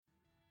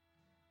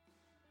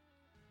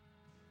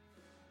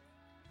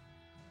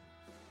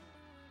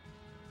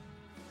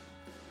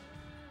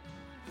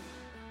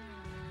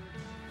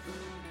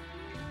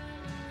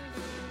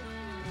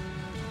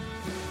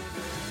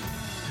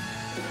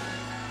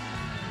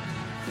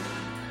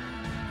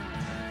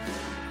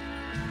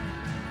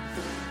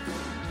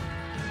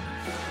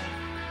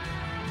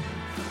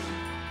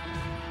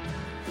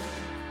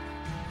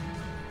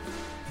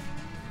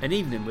An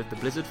Evening with the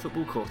Blizzard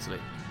Football Quarterly,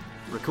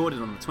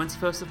 recorded on the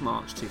 21st of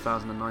March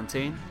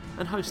 2019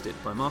 and hosted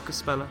by Marcus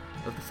Speller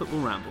of the Football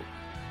Ramble.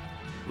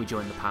 We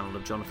join the panel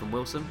of Joachim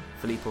Löw,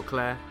 Philippe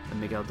Auclair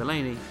and Miguel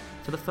Delaney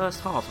for the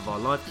first half of our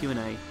live Q&A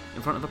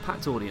in front of a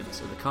packed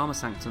audience at the Karma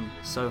Sanctum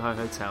Soho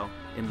Hotel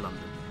in London.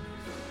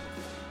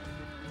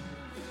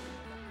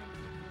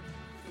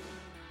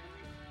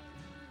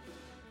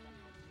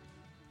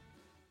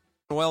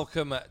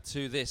 Welcome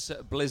to this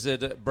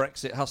Blizzard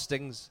Brexit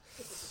hustings.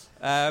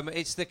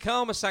 It's the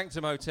Karma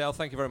Sanctum Hotel.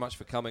 Thank you very much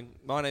for coming.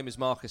 My name is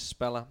Marcus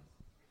Speller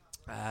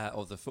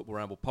of the Football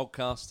Ramble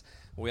podcast.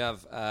 We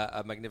have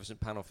a magnificent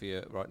panel for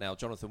you right now.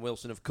 Joachim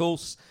Löw, of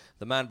course,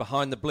 the man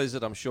behind the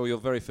Blizzard. I'm sure you're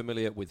very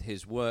familiar with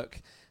his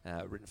work,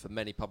 written for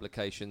many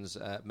publications,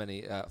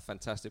 many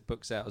fantastic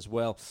books out as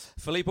well.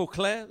 Philippe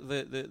Auclair,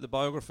 the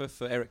biographer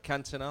for Eric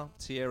Cantona,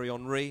 Thierry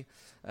Henry,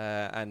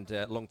 and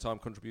long-time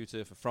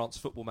contributor for France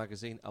Football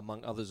magazine,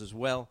 among others as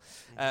well.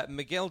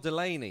 Miguel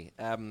Delaney,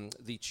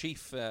 the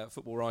chief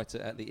football writer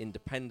at The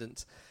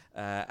Independent,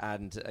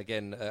 and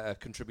again a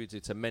contributor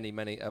to many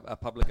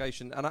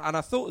publications. And I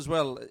thought as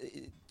well,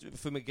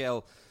 for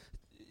Miguel,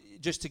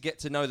 just to get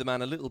to know the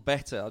man a little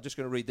better, I'm just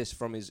going to read this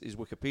from his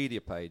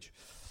Wikipedia page.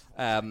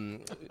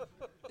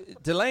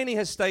 Delaney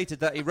has stated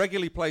that he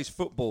regularly plays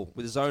football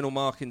with zonal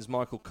Markins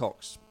Michael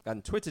Cox,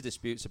 and Twitter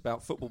disputes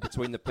about football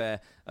between the pair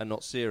are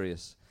not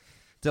serious.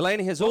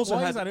 Delaney has also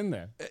had... Why is that in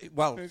there?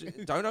 Well,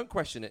 don't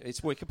question it.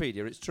 It's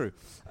Wikipedia. It's true.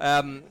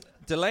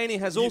 Delaney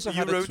has also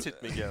had... You wrote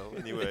it, Miguel,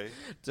 anyway.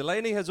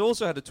 Delaney has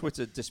also had a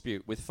Twitter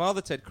dispute with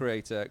Father Ted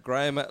creator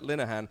Graham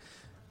Linehan,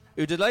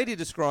 who Delaney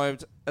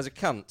described as a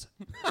cunt.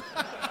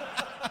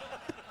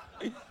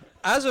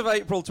 As of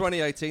April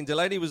 2018,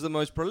 Delaney was the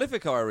most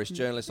prolific Irish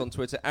journalist on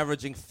Twitter,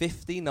 averaging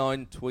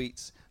 59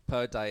 tweets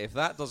per day. If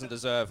that doesn't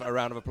deserve a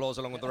round of applause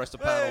along with the rest of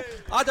the panel,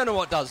 I don't know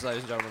what does,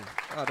 ladies and gentlemen.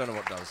 I don't know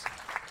what does.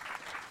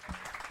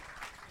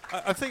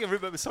 I think I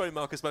remember, sorry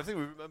Marcus, but I think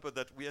we remember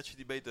that we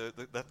actually made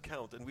that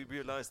count and we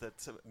realized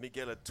that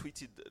Miguel had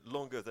tweeted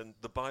longer than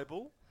the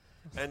Bible.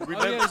 And,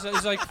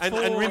 it's like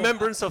and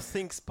remembrance of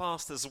things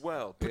past as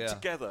well, put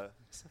together.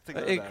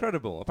 Like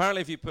incredible. That.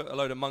 Apparently if you put a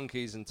load of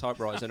monkeys and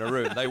typewriters in a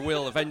room, they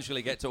will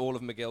eventually get to all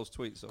of Miguel's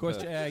tweets. Of course,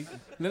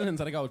 Linehan's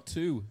had to go with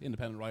 2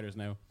 independent writers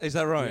now. Is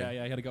that right?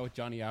 Yeah, he had to go with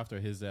Johnny after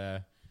his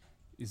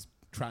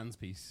trans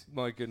piece.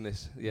 My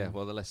goodness. Yeah,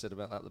 well, the less said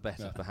about that, the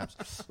better,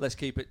 perhaps. Let's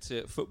keep it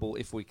to football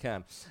if we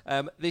can.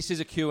 This is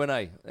a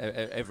Q&A,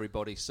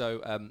 everybody,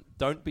 so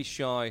don't be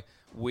shy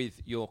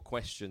with your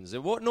questions.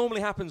 And what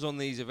normally happens on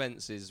these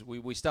events is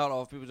we start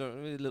off, people are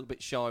a little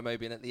bit shy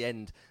maybe, and at the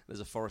end there's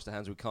a forest of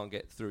hands, we can't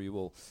get through you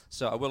all.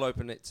 So I will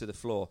open it to the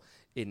floor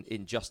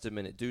in just a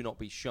minute. Do not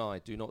be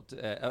shy. Do not,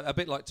 a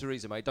bit like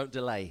Theresa May, don't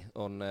delay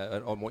on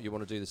what you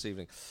want to do this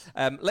evening.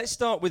 Let's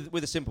start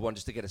with a simple one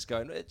just to get us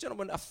going.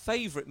 Gentlemen, a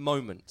favourite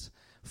moment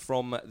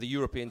from the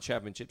European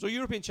Championships, or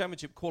European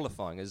Championship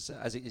qualifying as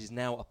it is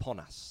now upon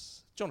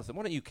us. Jonathan,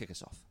 why don't you kick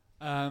us off?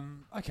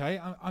 Okay,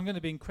 I'm going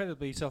to be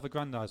incredibly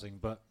self-aggrandising,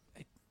 but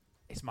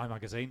it's my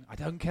magazine. I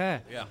don't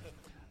care.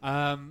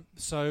 Yeah.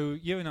 So,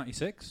 Euro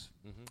 96,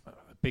 a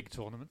big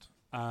tournament.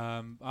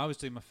 I was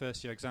doing my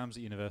first year exams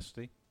at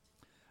university.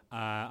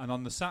 And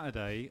on the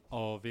Saturday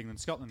of the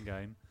England-Scotland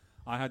game,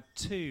 I had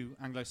 2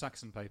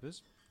 Anglo-Saxon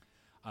papers,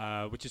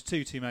 which is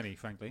too many,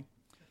 frankly.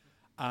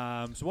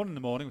 So one in the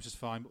morning, which is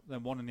fine, but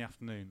then one in the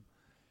afternoon.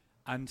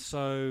 And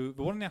so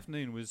the one in the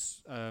afternoon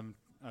was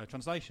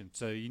translation.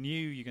 So you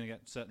knew you're going to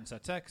get certain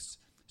set texts,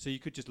 so you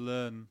could just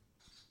learn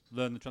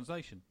the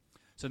translation.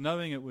 So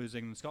knowing it was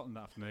England-Scotland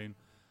that afternoon,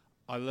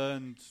 I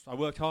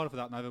worked harder for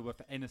that than I ever worked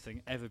for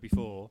anything ever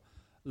before,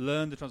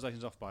 learned the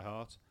translations off by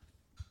heart,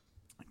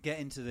 get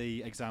into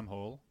the exam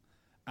hall,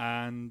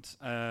 and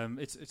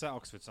it's at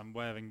Oxford, so I'm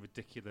wearing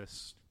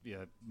ridiculous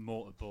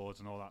mortar boards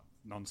and all that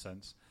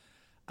nonsense.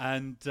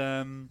 And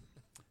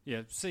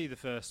see the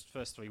first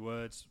 3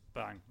 words,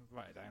 bang,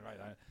 write it down.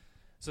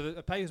 So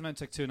the paper's meant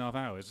to take 2.5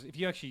 hours. If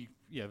you actually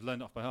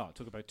learned it off by heart, it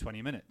took about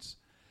 20 minutes.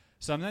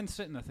 So I'm then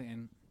sitting there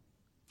thinking,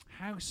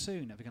 how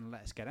soon are they going to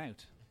let us get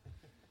out?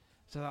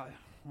 So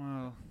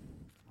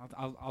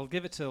I'll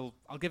give it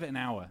an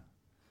hour.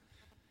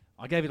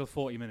 I gave it till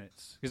 40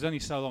 minutes because it's only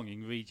so long you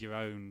can read your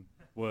own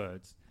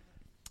words.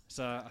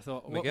 So I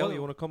thought, Miguel,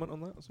 you want to comment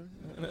on that? Sorry.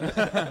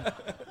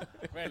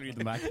 Rarely read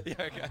them back. Yeah,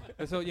 okay.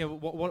 I thought,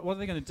 what are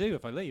they going to do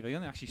if I leave? Are they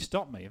going to actually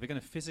stop me? Are they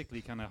going to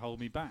physically kind of hold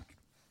me back?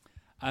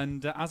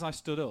 And as I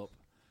stood up,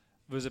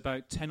 there was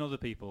about 10 other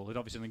people who'd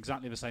obviously done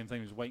exactly the same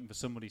thing, was waiting for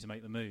somebody to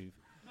make the move.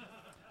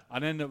 I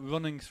ended up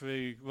running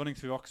through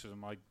Oxford,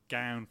 and my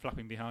gown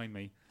flapping behind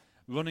me,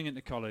 running into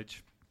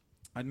college.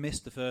 I'd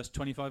missed the first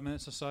 25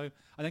 minutes or so,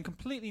 and then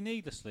completely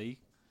needlessly,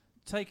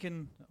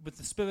 taken with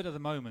the spirit of the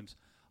moment,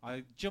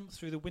 I jumped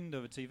through the window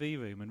of a TV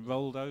room and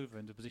rolled over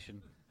into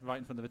position right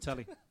in front of the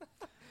telly.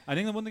 And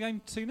England won the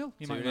game 2-0.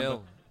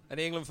 2-0.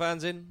 Any England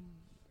fans in?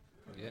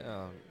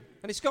 Yeah.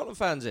 Any Scotland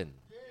fans in?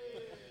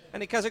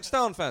 Any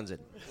Kazakhstan fans in?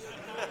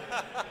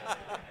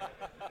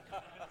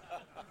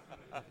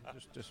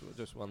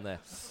 just one there.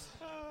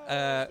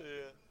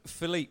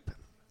 Philippe,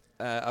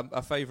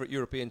 a favourite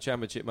European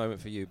Championship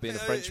moment for you? Being a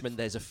Frenchman,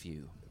 there's a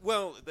few.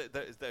 Well,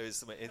 there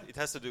is. It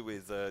has to do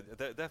with. There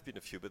have been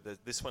a few, but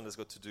this one has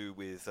got to do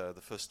with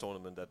the first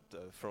tournament that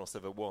France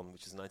ever won,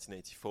 which is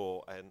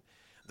 1984. And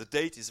the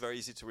date is very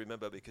easy to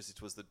remember because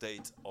it was the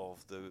date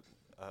of the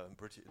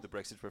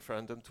Brexit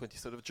referendum,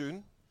 23rd of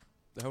June.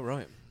 Oh,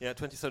 right. Yeah,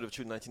 23rd of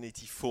June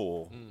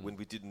 1984, when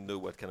we didn't know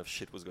what kind of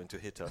shit was going to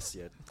hit us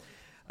yet.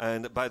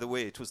 And by the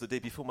way, it was the day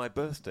before my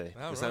birthday,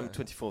 because I'm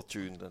 24th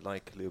June,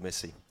 like Leo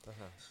Messi.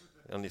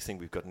 The only thing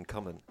we've got in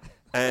common.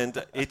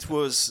 And it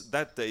was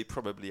that day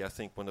probably, I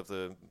think, one of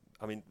the,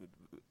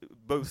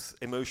 both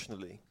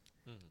emotionally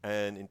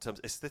and in terms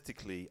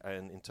aesthetically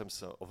and in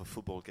terms of a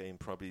football game,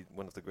 probably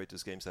one of the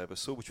greatest games I ever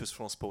saw, which was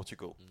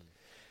France-Portugal.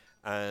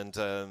 And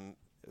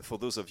for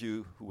those of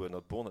you who were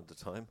not born at the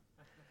time,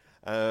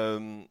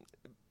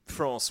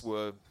 France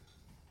were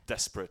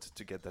desperate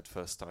to get that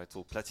first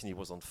title. Platini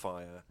was on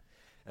fire,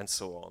 and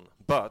so on.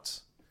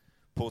 But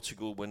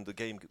Portugal, when the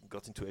game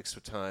got into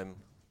extra time,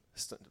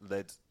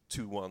 led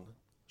 2-1.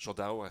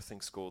 Jordão, I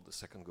think, scored the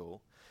second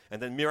goal.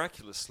 And then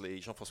miraculously,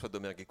 Jean-François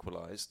Domergue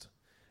equalized.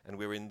 And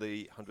we're in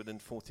the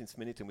 114th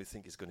minute, and we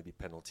think it's going to be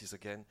penalties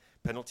again.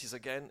 Penalties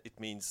again, it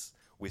means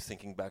we're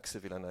thinking back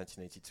Sevilla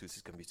 1982, this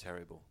is going to be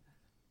terrible.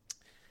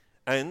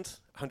 And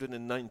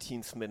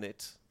 119th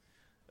minute,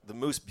 the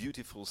most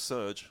beautiful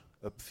surge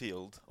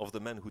upfield of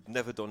the man who'd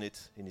never done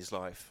it in his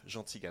life,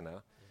 Jean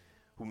Tigana,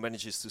 who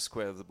manages to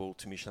square the ball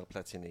to Michel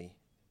Platini.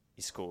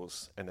 He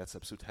scores, and that's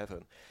absolute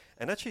heaven.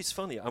 And actually, it's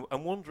funny.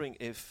 I'm wondering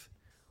if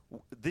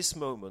this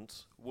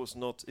moment was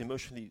not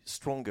emotionally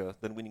stronger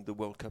than winning the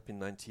World Cup in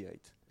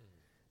 '98.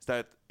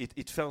 That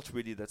it felt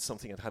really that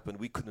something had happened.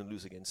 We couldn't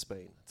lose against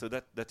Spain. So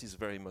that is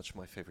very much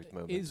my favourite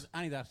moment. Is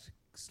any of that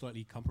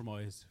slightly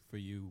compromised for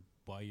you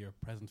by your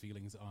present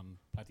feelings on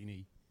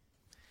Platini?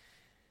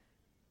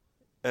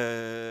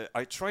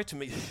 I try to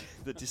make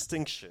the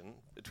distinction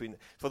between...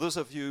 For those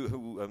of you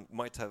who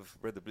might have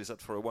read the Blizzard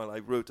for a while, I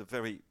wrote a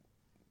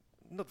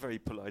not very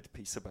polite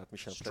piece about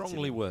Michel Platini.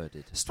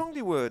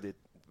 Strongly worded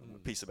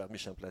piece about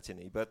Michel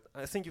Platini. But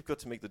I think you've got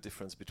to make the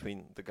difference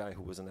between the guy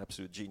who was an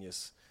absolute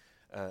genius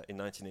in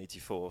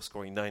 1984,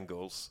 scoring 9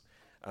 goals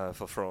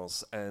for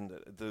France, and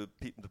the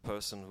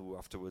person who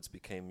afterwards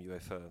became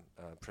UEFA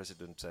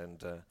president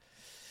and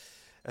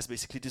has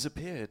basically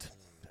disappeared.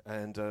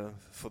 And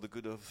for the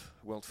good of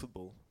world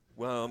football.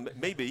 Well,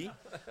 maybe,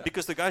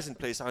 because the guys in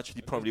place are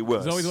actually probably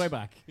worse. He's always way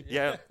back.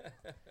 Yeah.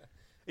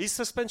 His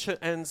suspension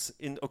ends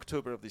in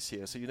October of this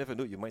year, so you never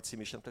know. You might see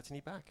Michel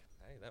Platini back.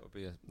 Hey, that would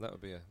be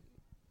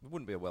it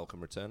wouldn't be a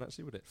welcome return,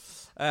 actually, would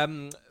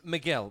it?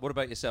 Miguel, what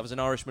about yourself? As an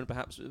Irishman,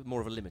 perhaps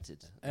more of a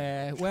limited?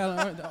 Well,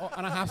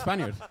 and a half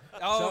Spaniard.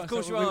 Of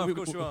course you are.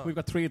 We've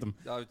got 3 of them.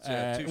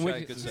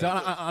 Touché,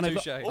 good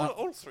say.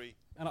 All 3.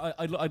 And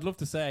I'd love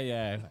to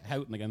say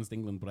Houghton against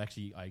England, but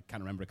actually I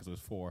can't remember because it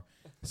was 4.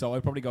 So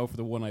I'd probably go for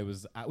the one I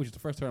was at, which is the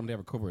first tournament I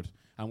ever covered,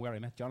 and where I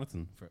met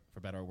Jonathan, for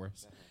better or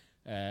worse.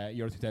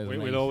 Euro 2008.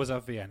 We'll always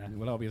have Vienna.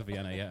 We'll always have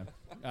Vienna,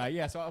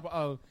 yeah. So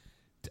I'll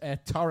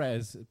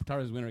Torres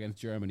winner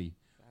against Germany.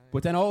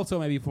 But then also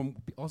maybe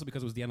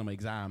because it was the end of my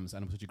exams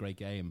and it was such a great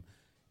game,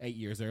 8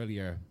 years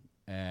earlier,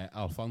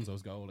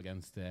 Alfonso's goal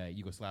against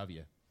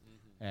Yugoslavia.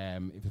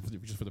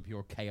 Just for the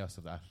pure chaos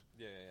of that.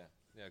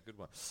 Yeah, good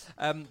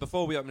one.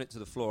 Before we open it to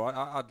the floor,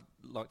 I'd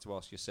like to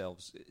ask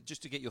yourselves,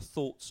 just to get your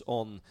thoughts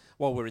on,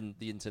 while we're in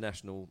the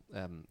international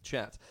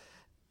chat,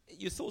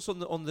 your thoughts on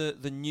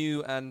the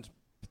new and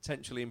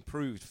potentially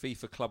improved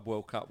FIFA Club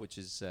World Cup, which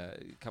has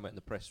come out in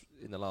the press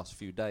in the last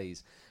few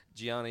days.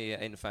 Gianni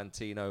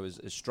Infantino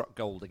has struck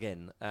gold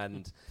again,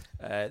 and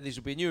this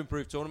will be a new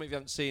improved tournament. If you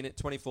haven't seen it,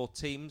 24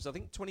 teams. I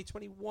think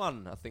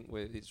 2021,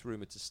 it's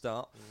rumoured to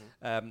start.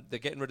 They're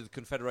getting rid of the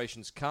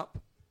Confederations Cup,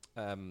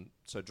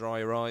 so dry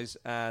your eyes.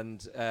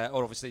 And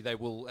or obviously they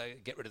will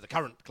get rid of the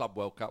current Club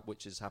World Cup,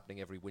 which is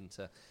happening every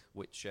winter,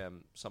 which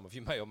some of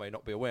you may or may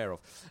not be aware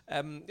of.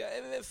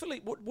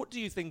 Philippe, what do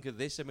you think of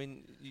this? I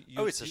mean,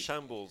 it's a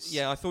shambles.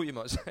 Yeah, I thought you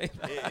might say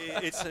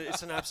that.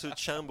 It's an absolute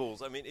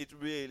shambles. I mean, it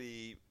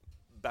really...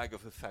 bag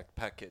of a fact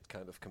packet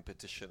kind of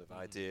competition of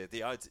idea.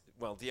 The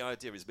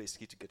idea is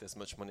basically to get as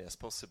much money as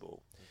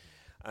possible.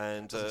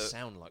 And doesn't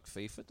sound like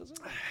FIFA, does it?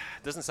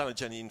 Doesn't sound like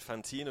Gianni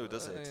Infantino,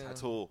 does it? Yeah.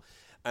 At all.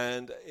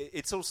 And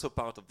it's also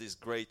part of this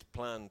great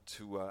plan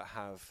to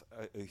have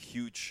a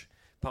huge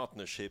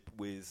partnership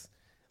with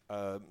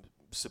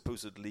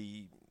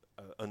supposedly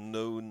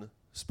unknown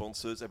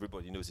sponsors.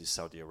 Everybody knows it's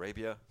Saudi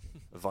Arabia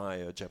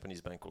via a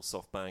Japanese bank called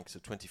SoftBank. It's a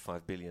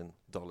 $25 billion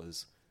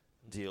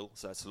deal.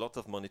 So that's a lot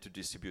of money to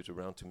distribute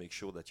around to make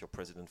sure that you're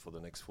president for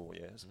the next 4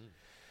 years.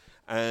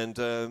 And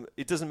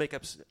it doesn't make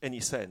any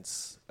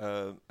sense.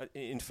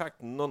 In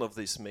fact, none of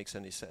this makes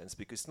any sense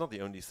because it's not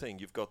the only thing.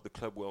 You've got the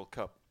Club World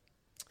Cup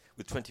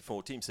with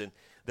 24 teams in.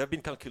 There have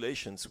been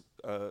calculations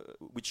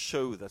which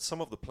show that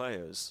some of the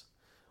players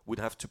would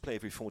have to play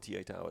every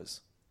 48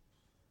 hours,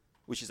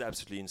 which is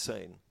absolutely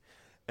insane.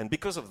 And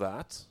because of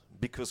that,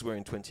 because we're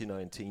in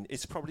 2019,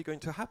 it's probably going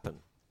to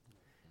happen.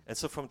 And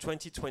so from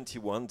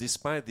 2021,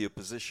 despite the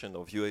opposition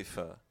of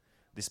UEFA,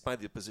 despite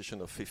the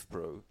opposition of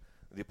FIFPro,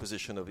 the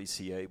position of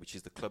ECA, which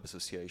is the club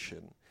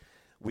association,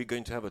 we're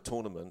going to have a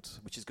tournament,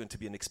 which is going to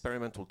be an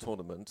experimental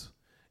tournament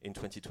in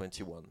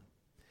 2021.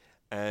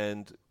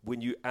 And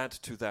when you add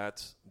to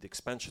that the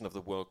expansion of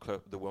the World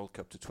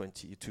Cup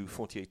to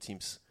 48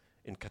 teams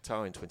in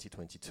Qatar in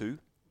 2022,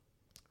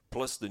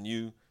 plus the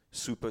new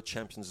Super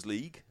Champions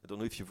League. I don't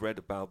know if you've read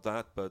about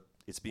that, but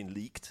it's been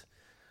leaked,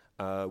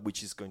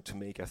 which is going to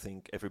make, I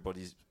think,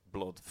 everybody's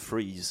blood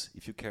freeze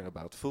if you care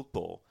about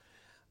football.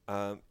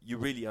 You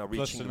really are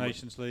reaching... Plus the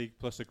Nations League,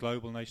 plus the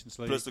Global Nations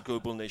League. Plus the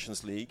Global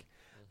Nations League.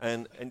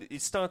 And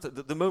it started...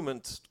 The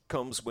moment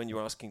comes when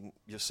you're asking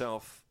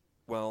yourself,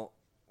 well,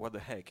 what the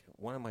heck?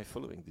 Why am I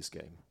following this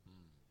game?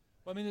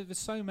 Well, I mean, there's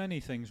so many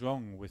things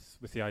wrong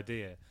with the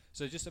idea.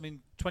 So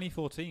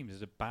 24 teams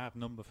is a bad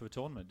number for a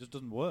tournament. It just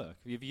doesn't work.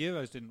 The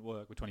Euros didn't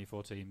work with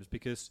 24 teams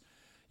because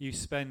you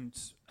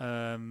spent...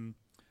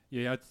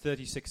 you had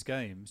 36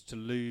 games to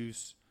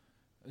lose...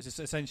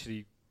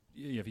 Essentially,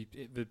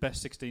 the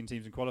best 16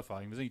 teams in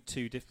qualifying, there's only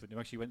 2 different who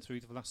actually went through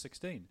to the last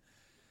 16.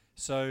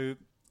 So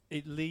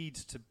it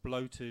leads to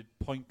bloated,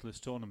 pointless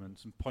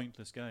tournaments and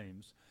pointless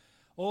games.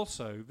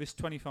 Also, this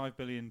 £25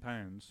 billion...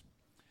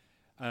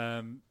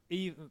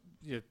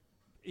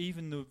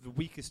 even the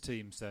weakest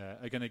teams there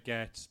are going to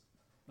get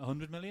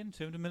 100 million,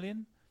 200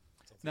 million.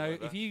 Something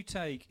now, if you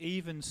take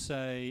even,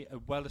 say, a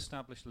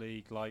well-established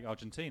league like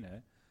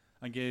Argentina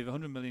and give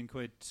 100 million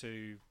quid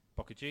to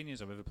Boca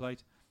Juniors or River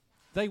Plate,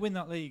 they win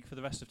that league for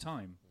the rest of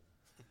time.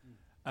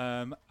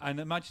 And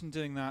imagine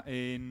doing that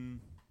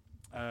in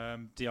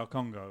DR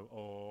Congo,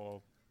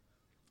 or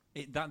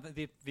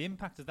the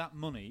impact of that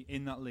money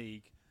in that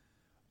league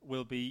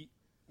will be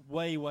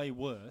way, way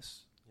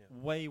worse.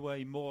 Way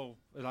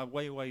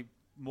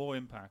more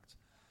impact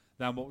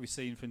than what we've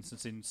seen, for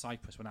instance, in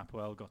Cyprus when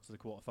Apoel got to the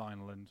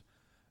quarter-final and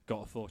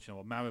got a fortune,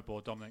 or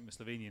Maribor dominating the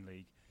Slovenian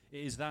league.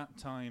 It is that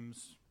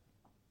times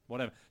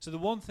whatever. So the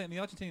one thing, the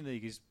Argentinian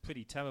league is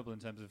pretty terrible in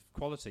terms of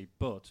quality,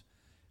 but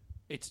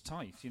it's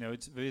tight. There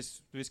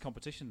is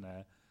competition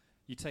there.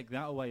 You take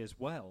that away as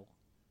well.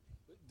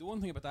 The one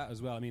thing about that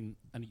as well, I mean,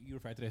 and you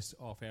referred to this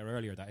off air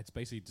earlier, that it's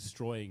basically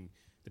destroying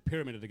the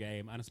pyramid of the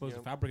game and I suppose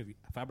the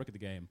fabric of the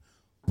game,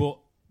 but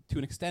to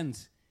an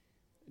extent,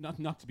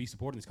 not to be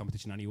supporting this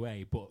competition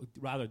anyway, but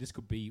rather this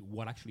could be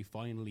what actually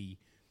finally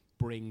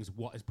brings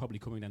what is probably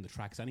coming down the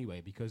tracks anyway,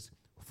 because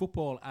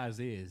football as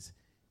is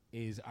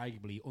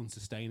arguably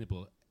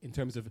unsustainable in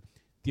terms of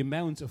the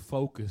amount of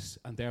focus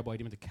and thereby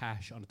the amount of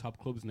cash on the top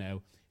clubs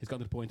now has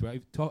gotten to the point where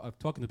I've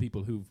talking to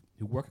people who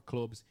work at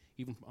clubs,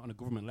 even on a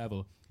government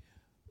level.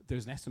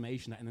 There's an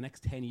estimation that in the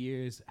next 10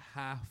 years,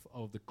 half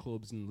of the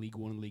clubs in League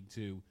 1 and League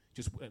 2,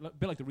 just a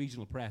bit like the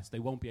regional press, they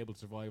won't be able to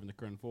survive in the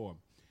current form.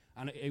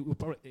 And it will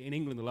in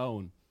England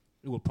alone,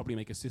 it will probably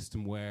make a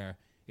system where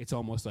it's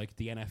almost like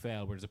the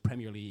NFL, where there's a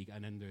Premier League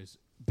and then there's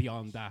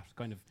beyond that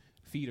kind of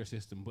feeder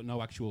system, but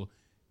no actual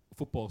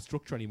football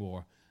structure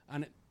anymore.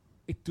 And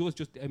it does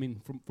just, I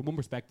mean, from one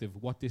perspective,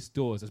 what this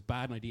does, as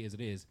bad an idea as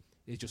it is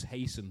just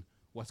hasten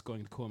what's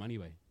going to come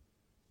anyway.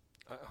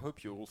 I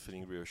hope you're all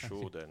feeling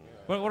reassured and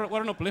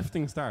what an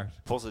uplifting start.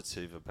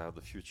 Positive about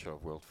the future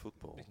of world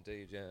football.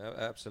 Indeed, yeah,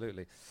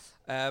 absolutely.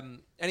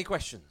 Any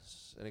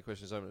questions? Any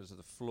questions open to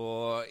the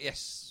floor?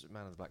 Yes,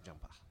 man in the black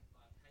jumper.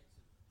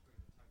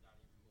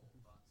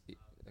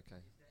 Okay.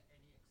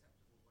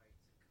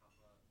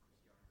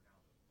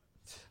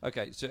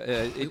 Okay, so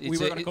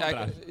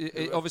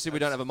obviously we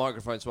don't have a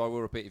microphone, so I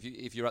will repeat.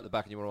 If you're at the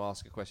back and you want to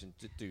ask a question,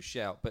 do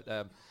shout. But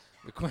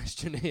the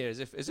question here is,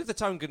 if the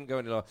tone couldn't go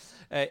any lower,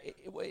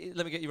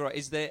 let me get you right.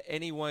 Is there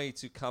any way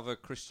to cover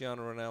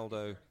Cristiano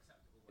Ronaldo?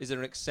 Is there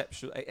an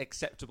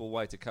acceptable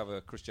way to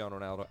cover Cristiano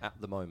Ronaldo at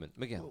the moment?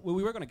 Miguel? Well,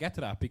 we were going to get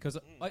to that because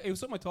it was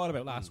something I thought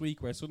about last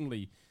week where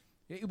suddenly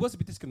it was a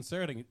bit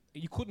disconcerting.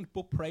 You couldn't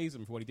but praise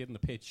him for what he did on the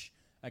pitch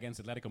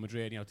against Atletico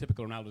Madrid,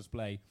 typical Ronaldo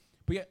display.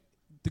 But yet,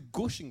 the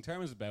gushing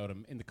terms about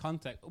him in the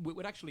context, with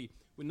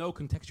no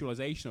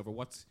contextualization over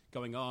what's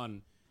going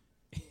on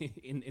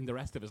in the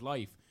rest of his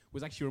life,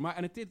 was actually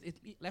remarkable. And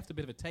it left a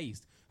bit of a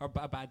taste, or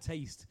a bad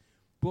taste.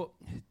 But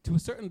to a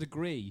certain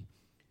degree,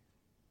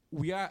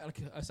 we are, like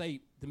I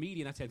say, the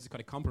media in that sense is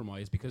kind of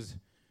compromised because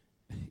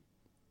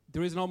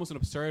there is almost an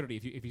absurdity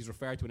if he's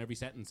referred to in every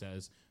sentence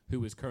as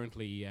who is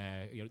currently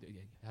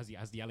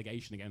has the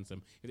allegation against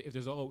him. If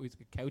there's always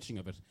a couching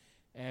of it,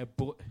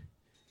 but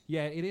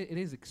yeah, it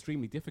is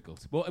extremely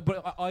difficult. But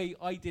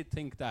I did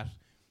think that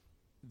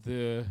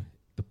the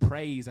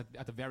praise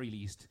at the very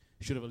least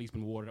should have at least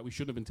been awarded. That we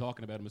shouldn't have been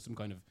talking about him as some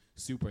kind of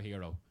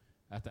superhero.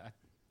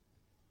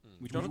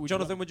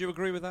 Jonathan, would you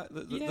agree with that?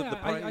 The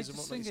praise I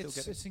just think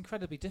it's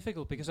incredibly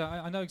difficult because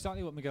I know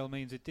exactly what Miguel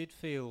means. It did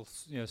feel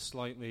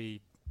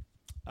slightly.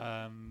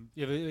 There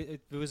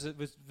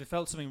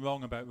felt something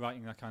wrong about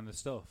writing that kind of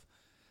stuff.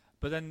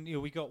 But then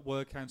we got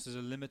word counts as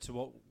a limit to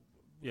what.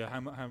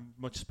 How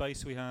much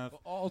space we have.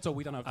 Also,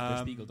 we don't have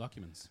the Spiegel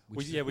documents.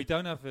 We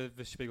don't have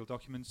the Spiegel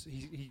documents.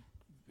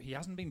 He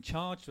hasn't been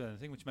charged with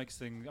anything, which makes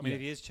things... I mean,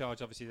 if he is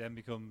charged, obviously then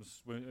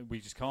becomes... We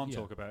just can't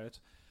talk about it.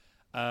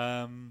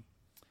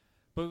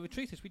 But But the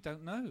truth is, we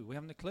don't know. We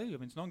haven't a clue. I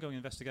mean, it's an ongoing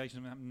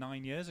investigation that happened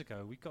 9 years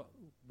ago.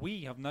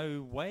 We have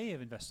no way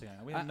of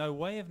investigating. We have no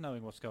way of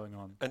knowing what's going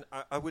on. And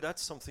I would add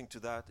something to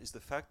that, is the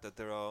fact that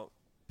there are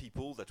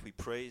people that we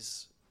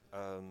praise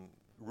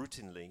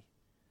routinely,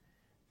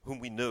 whom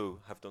we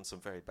know have done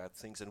some very bad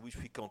things and which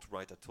we can't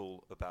write at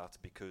all about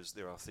because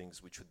there are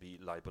things which would be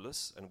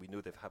libelous, and we know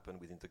they've happened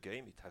within the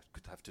game. It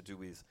could have to do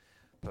with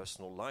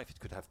personal life, it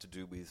could have to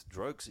do with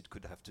drugs, it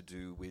could have to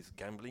do with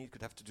gambling, it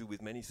could have to do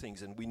with many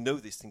things, and we know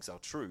these things are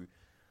true,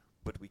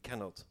 but we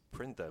cannot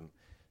print them.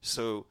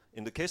 So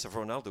in the case of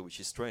Ronaldo, which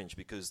is strange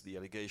because the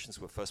allegations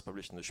were first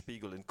published in the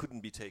Spiegel and couldn't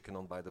be taken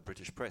on by the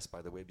British press,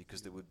 by the way,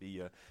 because there would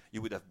be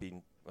you would have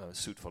been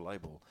sued for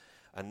libel.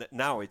 And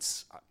now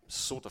it's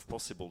sort of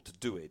possible to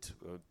do it,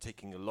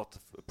 taking a lot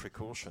of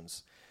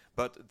precautions.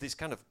 But this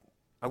kind of,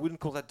 I wouldn't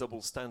call that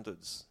double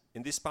standards.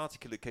 In this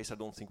particular case, I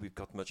don't think we've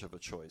got much of a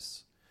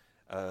choice.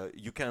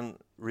 You can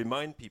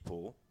remind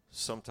people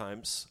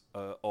sometimes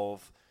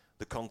of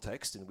the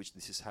context in which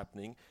this is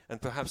happening,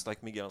 and perhaps,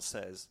 like Miguel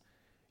says,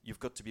 you've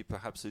got to be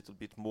perhaps a little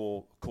bit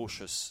more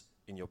cautious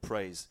in your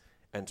praise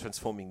and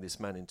transforming this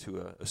man into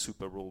a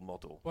super role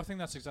model. Well, I think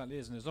that's exactly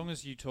it. And as long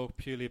as you talk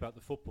purely about the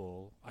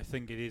football, I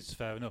think it is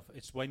fair enough.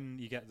 It's when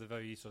you get the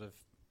very sort of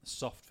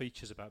soft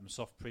features about him,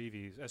 soft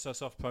previews,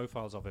 soft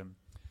profiles of him,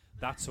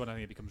 that's when I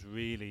think it becomes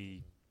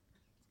really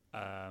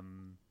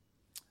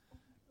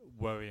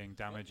worrying,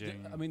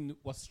 damaging. I mean,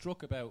 what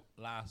struck about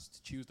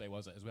last Tuesday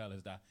was it as well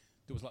is that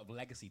there was a lot of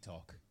legacy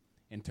talk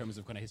in terms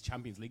of kind of his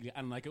Champions League,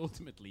 and like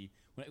ultimately,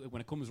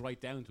 when it comes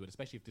right down to it,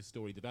 especially if this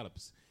story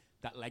develops,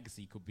 that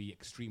legacy could be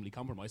extremely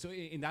compromised. So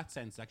in that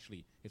sense,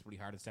 actually, it's pretty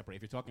hard to separate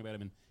if you're talking about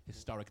him in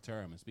historic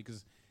terms,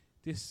 because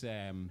this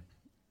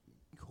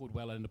could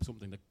well end up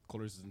something that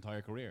colours his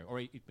entire career,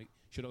 or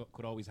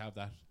could always have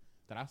that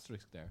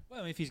asterisk there.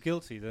 Well, I mean, if he's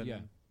guilty,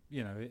 then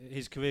you know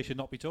his career should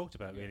not be talked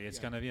about. Really, it's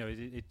kind of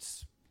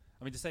it's.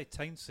 I mean, to say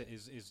taints it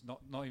is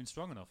not even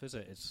strong enough, is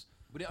it? It's.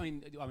 But I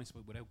mean,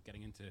 without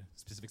getting into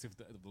specifics of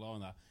the law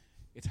and that,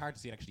 it's hard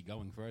to see it actually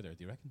going further.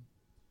 Do you reckon?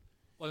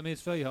 Well, I mean,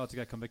 it's very hard to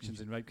get convictions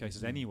in rape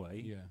cases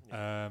anyway.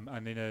 Yeah.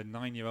 And in a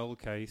 9-year-old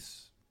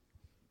case,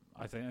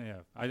 I think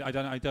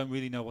I don't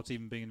really know what's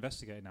even being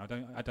investigated now.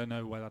 I don't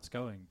know where that's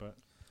going, but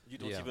you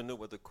don't even know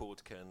what the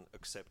court can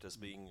accept as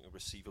being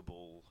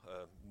receivable,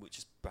 which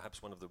is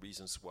perhaps one of the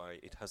reasons why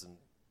it hasn't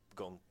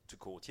gone to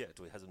court yet,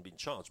 or it hasn't been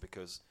charged,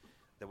 because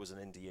there was an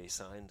NDA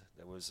signed,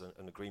 there was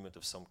an agreement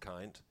of some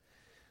kind,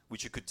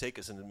 which you could take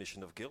as an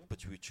admission of guilt,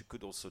 but which you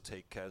could also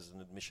take as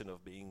an admission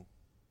of being,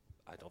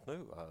 I don't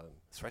know,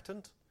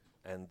 threatened,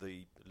 and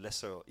the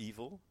lesser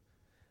evil.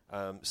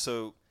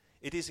 So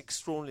it is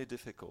extremely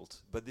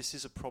difficult, but this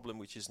is a problem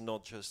which is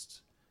not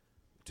just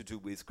to do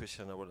with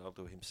Cristiano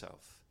Ronaldo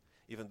himself,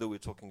 even though we're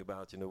talking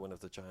about, one of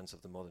the giants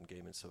of the modern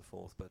game and so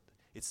forth, but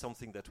it's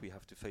something that we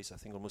have to face, I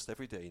think, almost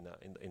every day in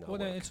our work.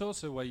 Well, it's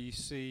also where you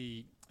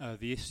see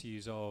the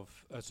issues of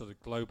a sort of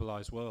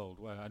globalised world,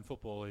 and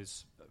football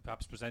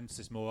perhaps presents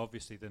this more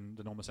obviously than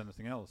almost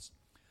anything else,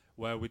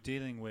 where we're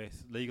dealing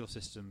with legal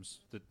systems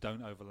that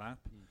don't overlap,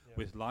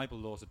 with libel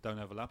laws that don't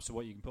overlap. So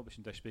what you can publish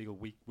in Der Spiegel,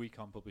 we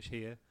can't publish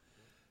here.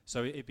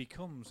 So it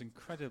becomes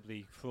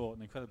incredibly fraught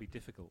and incredibly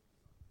difficult.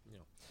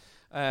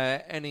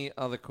 Any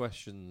other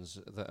questions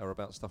that are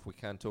about stuff we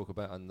can talk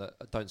about and that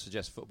don't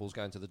suggest football's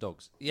going to the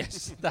dogs?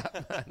 Yes, that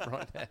man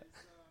right there.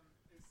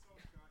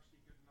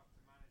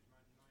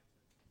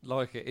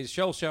 Like it. Is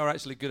Solskjaer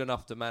actually good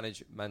enough to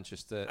manage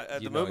Manchester United?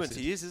 At the moment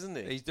he is, isn't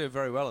he? He's doing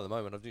very well at the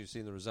moment. I've just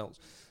seen the results.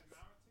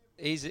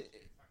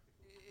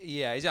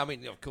 I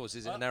mean, of course,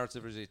 is it a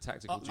narrative or is it a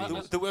tactical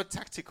genius? The word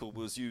tactical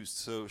was used,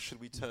 so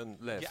should we turn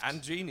left? Yeah,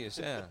 and genius,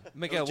 yeah.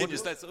 Miguel,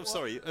 genius,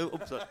 sorry.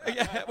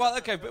 Yeah, well,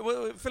 okay,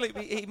 but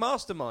Philippe, he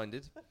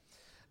masterminded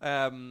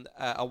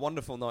a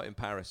wonderful night in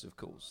Paris, of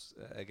course,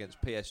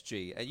 against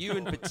PSG. And you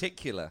in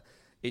particular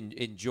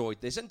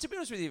enjoyed this. And to be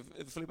honest with you,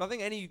 Philippe, I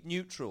think any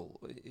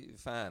neutral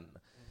fan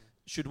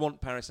should want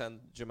Paris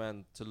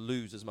Saint-Germain to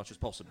lose as much as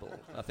possible.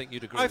 I think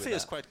you'd agree with that. I think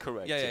it's quite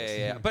correct.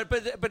 Yeah. But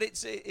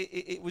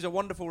it was a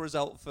wonderful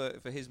result for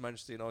his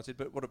Manchester United.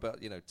 But what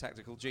about,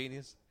 tactical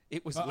genius?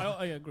 It was.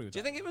 I agree with that. Do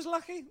you think it was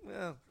lucky?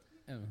 Yeah.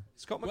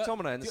 Scott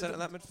McTominay in the centre of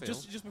that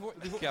midfield. Just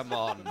before Come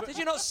on. Did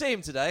you not see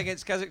him today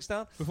against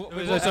Kazakhstan?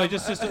 Sorry,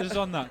 just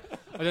on that.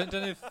 I don't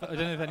know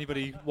if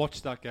anybody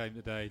watched that game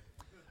today.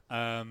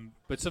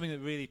 But something that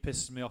really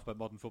pisses me off about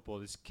modern football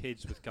is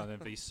kids with kind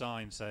of these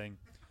signs saying,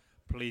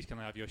 "Please, can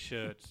I have your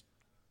shirt,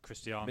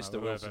 Cristiano?"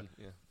 Mr. Wilson.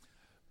 Yeah.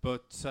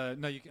 But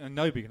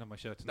nobody can have my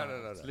shirt tonight.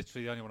 No. It's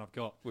literally the only one I've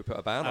got. We put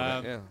a ban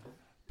on it. Yeah.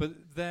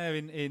 But there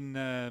in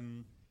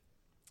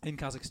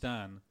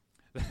Kazakhstan,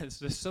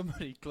 there's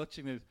somebody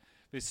clutching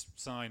this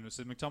sign.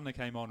 So McTominay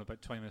came on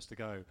about 20 minutes to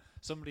go.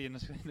 Somebody in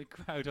the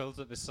crowd holds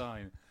up this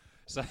sign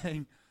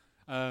saying,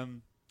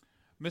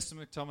 "Mr.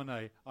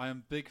 McTominay, I am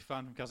a big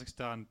fan from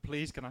Kazakhstan.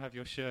 Please, can I have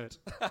your shirt?"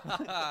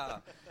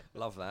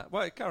 Love that.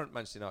 Well, current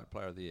Manchester United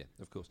Player of the Year,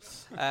 of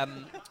course.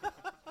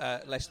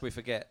 Lest we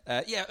forget.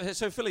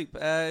 So, Philippe,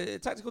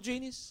 tactical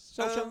genius?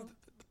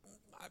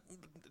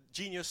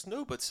 Genius,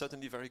 no, but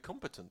certainly very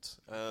competent.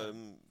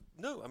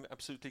 No, I'm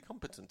absolutely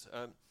competent.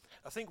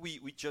 I think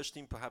we judged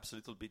him perhaps a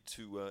little bit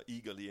too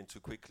eagerly and too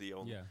quickly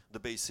on the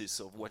basis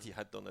of what he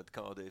had done at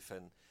Cardiff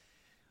and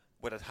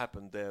what had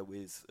happened there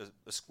with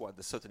a squad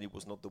that certainly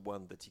was not the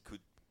one that he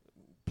could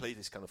play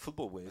this kind of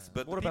football with.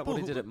 But what about what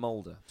he did at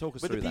Mulder? Talk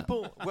us through that.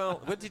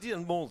 Well, what he did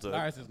at Mulder...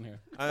 Lars isn't here.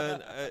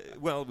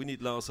 Well, we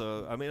need Lars.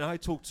 I mean, I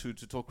talked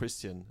to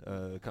Christian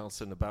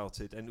Carlson about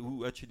it, and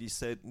who actually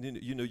said,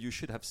 you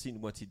should have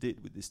seen what he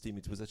did with this team.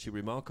 It was actually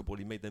remarkable.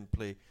 He made them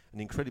play an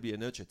incredibly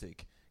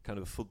energetic kind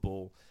of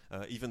football,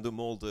 even though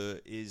Mulder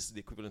is the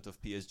equivalent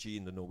of PSG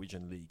in the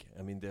Norwegian league.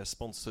 I mean, they're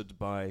sponsored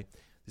by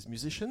these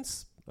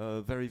musicians,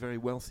 very, very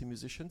wealthy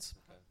musicians.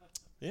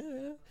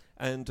 Yeah.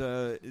 And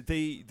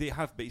they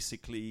have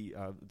basically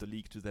the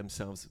league to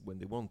themselves when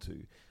they want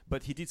to.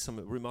 But he did some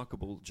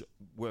remarkable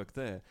work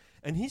there.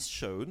 And he's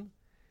shown,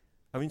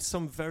 I mean,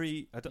 some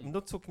very, I'm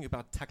not talking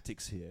about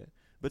tactics here,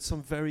 but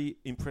some very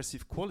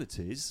impressive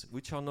qualities,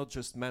 which are not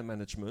just man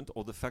management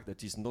or the fact that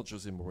he's not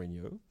Jose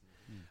Mourinho.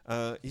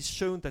 He's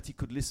shown that he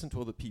could listen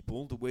to other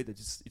people, the way that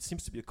it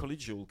seems to be a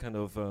collegial kind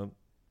of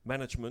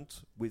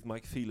management with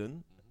Mike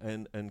Phelan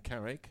and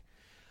Carrick.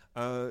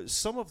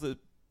 Some of the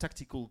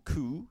tactical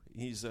coup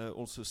he's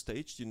also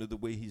staged, the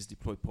way he's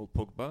deployed Paul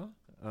Pogba,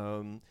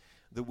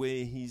 the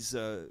way he's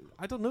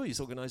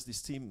organized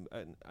this team.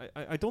 And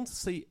I don't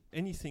say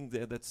anything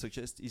there that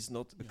suggests he's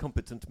not a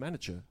competent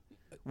manager.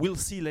 We'll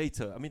see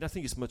later. I mean, I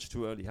think it's much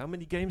too early. How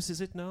many games is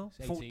it now?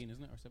 It's 18,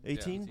 isn't it? Or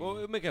 18? Yeah.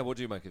 Well, Miguel, what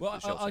do you make of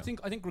it? I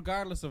think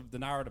regardless of the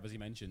narrative, as you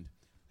mentioned,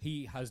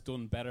 he has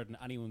done better than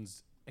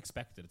anyone's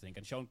expected, I think,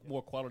 and shown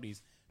more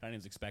qualities than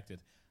anyone's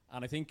expected.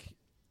 And I think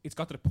it's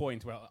got to the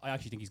point where I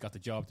actually think he's got the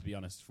job, to be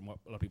honest, from what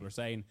a lot of people are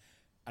saying.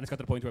 And it's got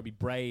to the point where I'd be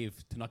brave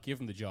to not give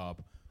him the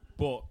job.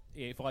 But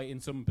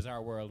in some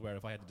bizarre world where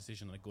if I had the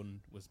decision and a gun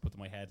was put to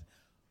my head,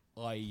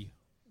 I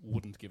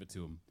wouldn't give it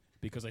to him.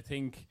 Because I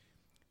think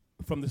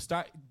from the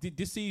start,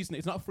 this season,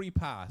 it's not a free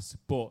pass,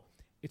 but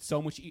it's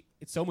so much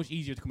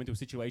easier to come into a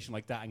situation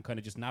like that and kind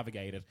of just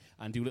navigate it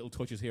and do little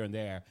touches here and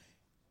there.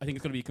 I think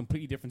it's going to be a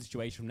completely different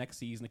situation from next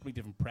season, a completely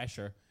different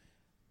pressure.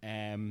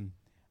 And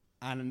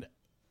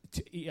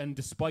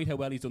despite how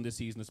well he's done this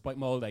season, despite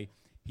Molde,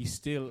 there's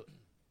still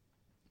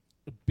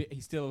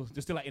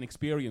that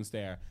inexperience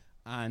there.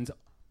 And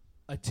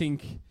I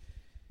think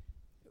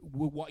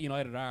what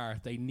United are,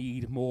 they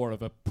need more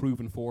of a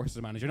proven force as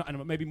a manager,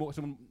 and maybe more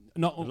someone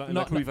not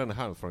Louis van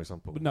Gaal, for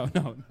example. No.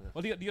 Yeah.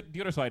 Well,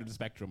 the other side of the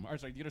spectrum, or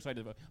sorry, the other side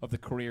of the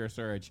career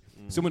surge,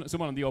 someone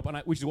on the up, and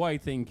which is why I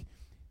think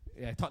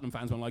Tottenham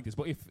fans won't like this.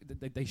 But if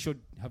they should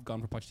have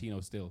gone for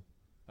Pochettino still.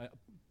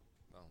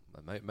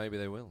 Maybe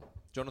they will.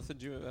 Jonathan,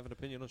 do you have an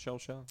opinion on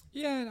Solskjaer?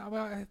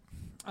 Yeah,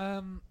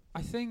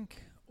 I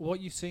think what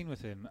you've seen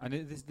with him, and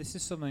this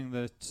is something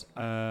that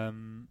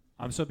I'm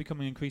sort of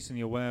becoming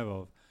increasingly aware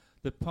of,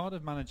 that part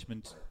of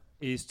management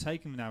is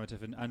taking the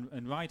narrative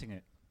and writing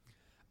it.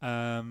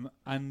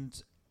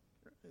 And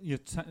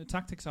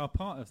tactics are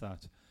part of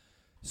that.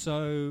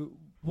 So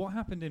what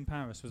happened in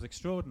Paris was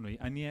extraordinary,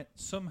 and yet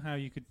somehow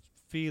you could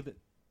feel it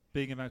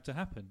being about to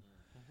happen.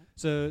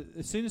 So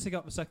as soon as they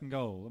got the second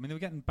goal, I mean, they were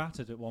getting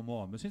battered at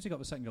 1-1, but as soon as they got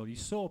the second goal, you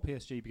saw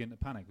PSG begin to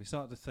panic. They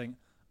started to think,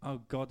 oh,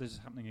 God, this is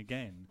happening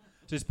again.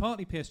 So it's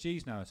partly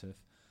PSG's narrative,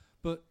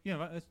 but,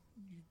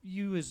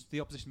 you as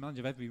the opposition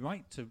manager have every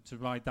right to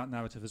ride that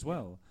narrative as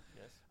well.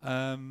 Yes.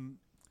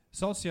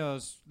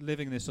 Solskjaer's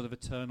living this sort of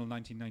eternal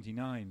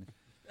 1999,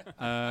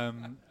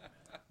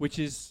 which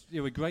is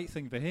a great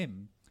thing for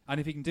him. And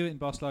if he can do it in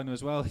Barcelona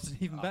as well, it's an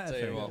even better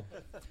thing.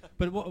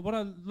 But what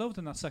I loved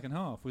in that second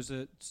half was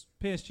that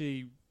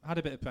PSG had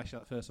a bit of pressure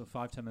at first,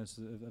 5-10 minutes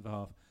of the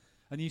half,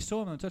 and you saw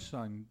them on the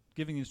touchline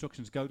giving the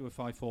instructions, go to a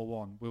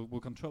 5-4-1.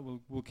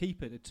 We'll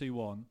keep it at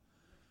 2-1,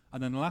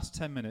 and then the last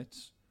 10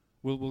 minutes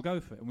we'll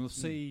go for it, and we'll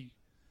see.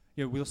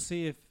 We'll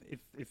see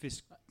if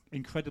this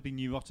incredibly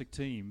neurotic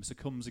team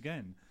succumbs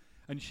again.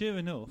 And sure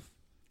enough,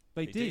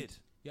 they did.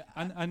 Yeah.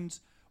 And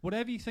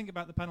whatever you think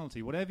about the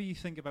penalty, whatever you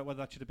think about whether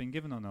that should have been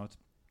given or not,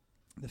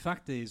 the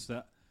fact is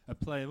that a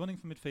player running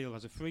from midfield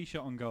has a free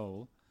shot on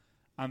goal,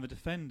 and the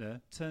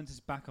defender turns his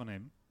back on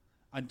him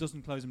and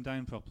doesn't close him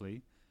down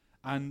properly.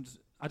 And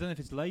I don't know if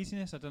it's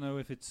laziness. I don't know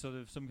if it's sort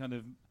of some kind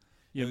of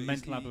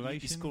mental aberration.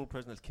 He's called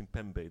President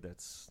Kimpembe.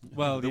 That's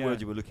the word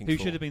you were looking for. Who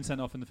should have been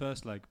sent off in the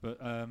first leg. But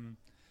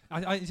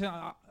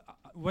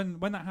when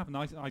that happened,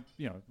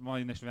 my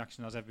initial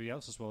reaction, as everybody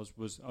else's, was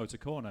it's a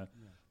corner.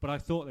 Yeah. But I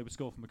thought they would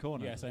score from a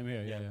corner. Yeah, same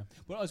here. Yeah.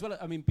 Well, as well,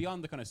 I mean,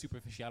 beyond the kind of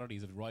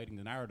superficialities of writing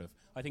the narrative,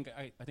 I think it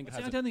has.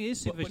 I don't think it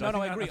is superficial.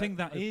 I agree. I think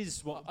that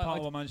is what part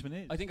of what management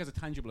is. I think it has a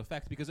tangible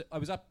effect because I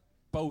was at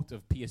both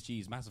of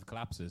PSG's massive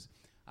collapses,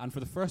 and for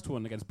the first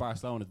one against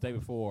Barcelona the day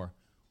before,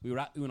 we were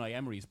at Unai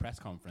Emery's press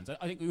conference.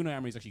 I think Unai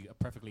Emery is actually a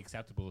perfectly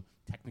acceptable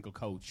technical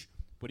coach,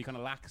 but he kind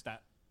of lacks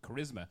that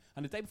charisma.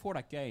 And the day before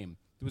that game,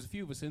 there was a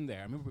few of us in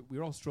there. I remember we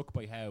were all struck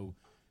by how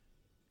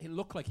it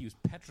looked like he was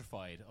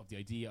petrified of the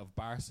idea of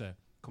Barca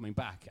coming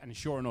back, and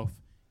sure enough,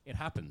 it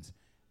happened.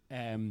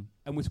 And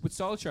with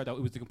Solskjaer, though,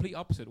 it was the complete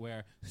opposite,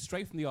 where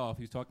straight from the off,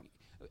 he was talking.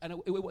 and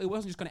it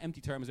wasn't just kind of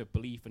empty terms of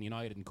belief in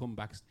United and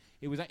comebacks.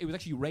 It was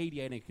actually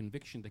radiating a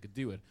conviction they could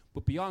do it.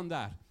 But beyond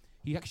that,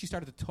 he actually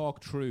started to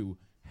talk through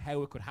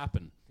how it could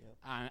happen.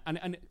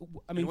 And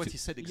I mean, what he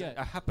said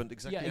happened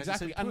exactly. Yeah,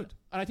 exactly. And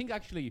I think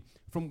actually,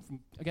 from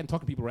again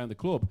talking to people around the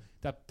club,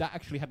 that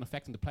actually had an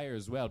effect on the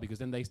players as well, because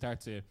then they start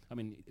to. I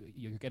mean,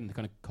 you're getting the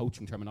kind of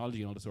coaching terminology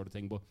and all this sort of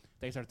thing, but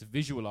they started to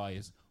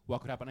visualise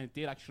what could happen, and it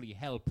did actually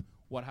help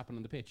what happened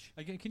on the pitch.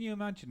 Again, can you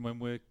imagine when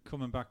we're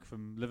coming back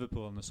from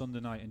Liverpool on a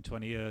Sunday night in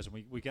 20 years,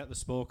 and we get the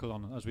Sporkle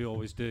on, as we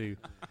always do,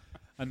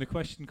 and the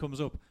question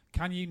comes up,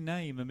 can you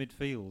name a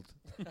midfield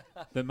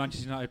that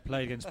Manchester United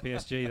played against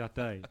PSG that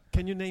day?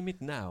 Can you name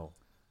it now?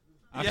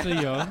 Ashley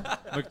Young,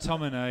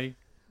 McTominay,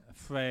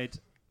 Fred,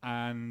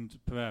 and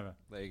Pereira.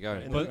 There you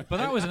go. But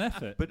that was an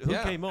effort. But who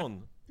came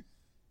on?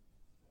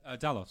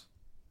 Dalot.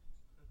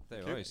 There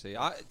you are, you see.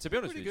 To be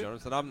honest with you,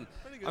 Jonathan, I'm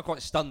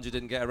quite stunned you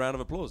didn't get a round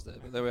of applause there.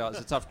 But there we are.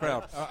 It's a tough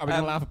crowd. Are we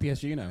going to laugh at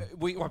PSG now?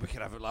 We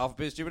can have a laugh at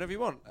PSG whenever you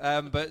want.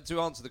 But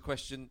to answer the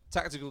question,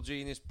 tactical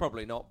genius,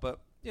 probably not. But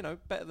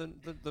better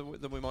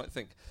than we might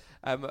think.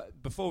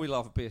 Before we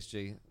laugh at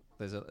PSG,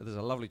 there's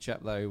a lovely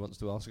chap there who wants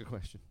to ask a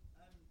question.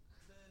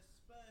 The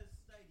Spurs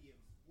stadium,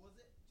 was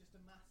it just a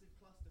massive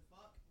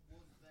clusterfuck?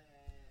 Was there?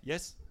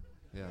 Yes.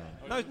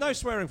 Yeah. No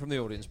swearing from the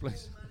audience,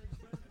 please.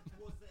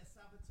 Was there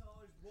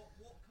sabotage?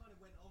 What kind of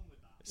went on with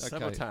that?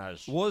 Okay.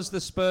 Sabotage. Was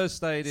the Spurs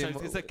stadium?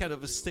 So is that kind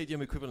of a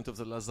stadium equivalent of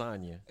the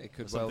lasagna? It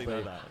could well be.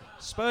 Like that.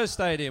 Spurs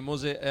Stadium,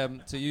 was it,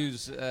 to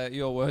use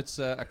your words,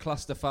 a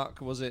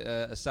clusterfuck? Was it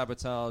a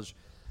sabotage?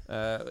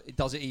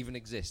 Does it even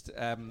exist?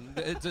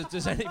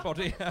 Does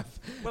anybody have...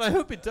 Well, I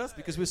hope it does,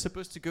 because we're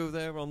supposed to go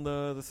there on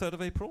the 3rd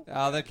of April.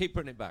 They'll keep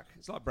putting it back.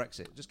 It's like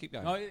Brexit. Just keep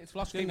going. No, it's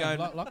locked in going.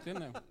 now. Locked in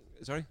now.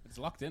 Sorry? It's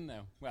locked in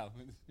now. Well,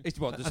 It's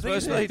what? The I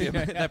think Spurs it is.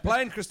 Stadium. They're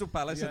playing Crystal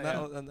Palace,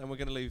 Yeah, and we're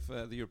going to leave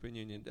the European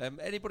Union.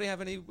 Anybody have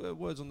any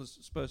words on the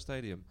Spurs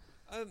Stadium?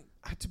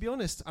 To be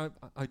honest,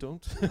 I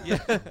don't.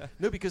 Yeah.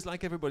 No, because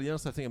like everybody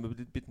else, I think I'm a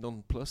bit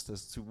nonplussed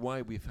as to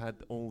why we've had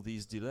all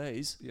these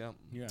delays. Yeah.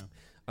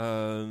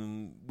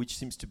 Which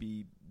seems to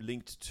be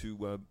linked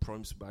to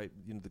problems by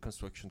the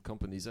construction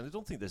companies, and I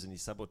don't think there's any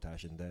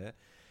sabotage in there.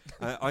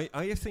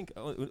 I think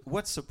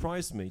what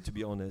surprised me, to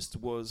be honest,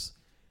 was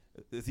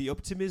the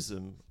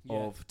optimism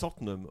of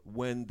Tottenham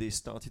when they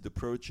started the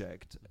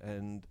project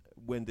and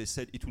when they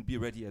said it will be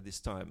ready at this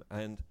time.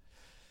 And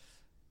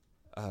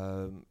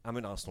I'm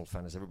an Arsenal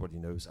fan, as everybody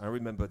knows. I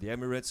remember the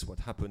Emirates, what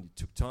happened, it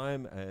took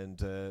time,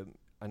 and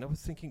I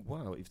was thinking,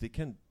 wow, if they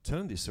can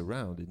turn this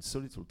around in so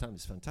little time,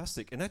 it's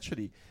fantastic. And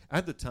actually,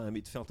 at the time,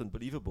 it felt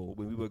unbelievable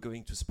when we were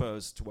going to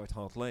Spurs to White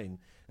Hart Lane,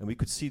 and we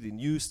could see the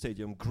new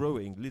stadium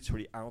growing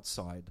literally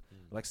outside,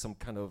 like some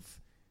kind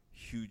of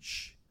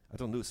huge, I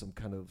don't know, some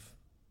kind of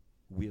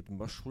weird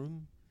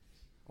mushroom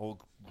or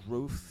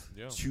growth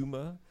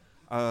tumor.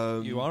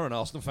 You are an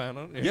Arsenal fan,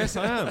 aren't you? Yes,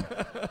 I am.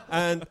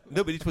 And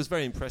no, but it was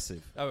very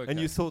impressive. Oh, okay. And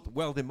you thought,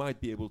 well, they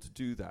might be able to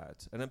do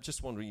that. And I'm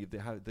just wondering if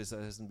there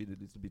hasn't been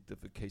a little bit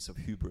of a case of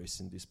hubris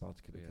in this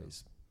particular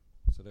case.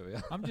 So there we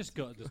are. I'm just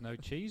gutted there's no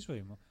cheese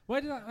room.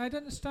 Where did I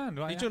don't understand.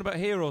 Are you talking about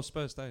here or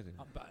Spurs Stadium?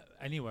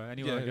 Anywhere I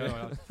go,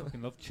 I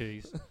fucking love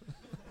cheese.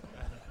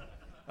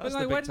 That's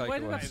like, the big where did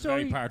takeaway. that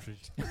story...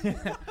 partridge.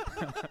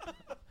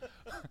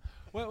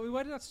 Well,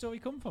 where did that story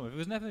come from? If it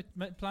was never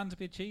planned to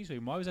be a cheese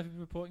room, why was everybody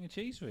reporting a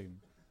cheese room?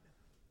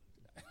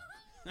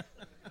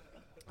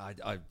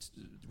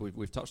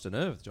 We've touched a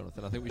nerve,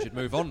 Jonathan. I think we should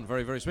move on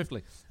very, very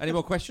swiftly. Any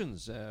more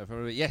questions?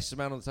 Yes, the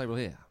man on the table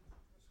here.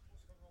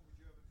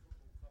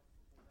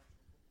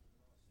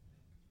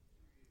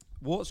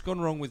 What's gone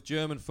wrong with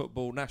German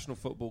football, national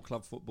football,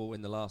 club football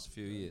in the last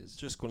few years?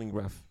 Just calling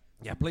Raf.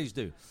 Yeah, please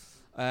do.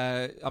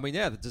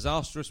 The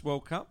disastrous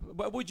World Cup.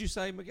 What would you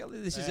say, Miguel?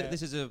 This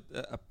is a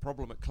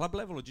problem at club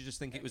level, or do you just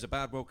think it was a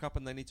bad World Cup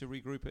and they need to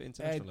regroup at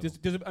international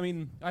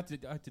level? I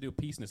had to do a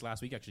piece in this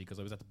last week actually because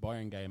I was at the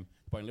Bayern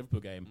Liverpool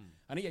game,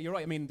 and you're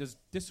right. I mean, there's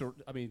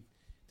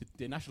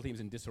the national team's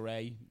in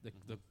disarray.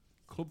 The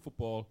club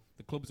football,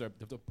 the clubs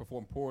they've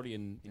performed poorly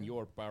in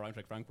Europe by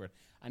Eintracht Frankfurt,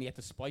 and yet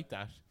despite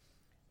that,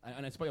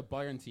 and despite a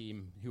Bayern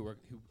team who are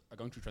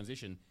going through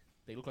transition,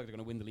 they look like they're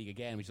going to win the league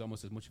again, which is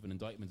almost as much of an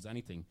indictment as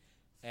anything.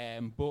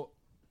 But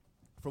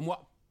from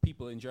what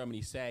people in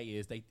Germany say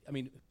is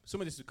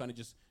some of this is kind of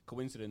just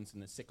coincidence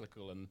and it's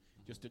cyclical, and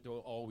just there'll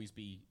always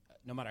be,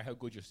 no matter how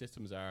good your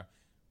systems are,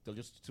 there'll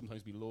just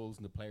sometimes be lulls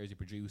in the players you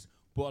produce.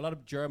 But a lot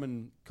of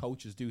German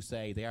coaches do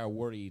say they are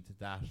worried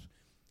that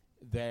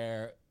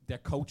their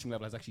coaching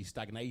level has actually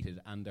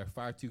stagnated, and they're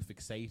far too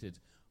fixated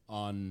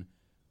on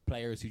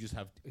players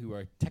who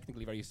are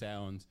technically very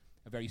sound,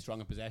 are very strong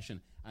in possession,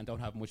 and don't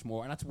have much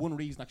more. And that's one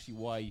reason actually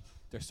why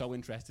they're so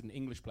interested in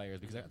English players,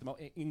 because at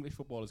the English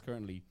football is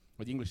currently,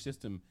 or the English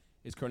system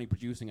is currently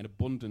producing an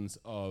abundance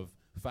of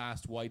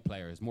fast, wide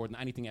players more than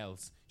anything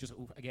else. Just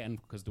again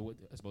because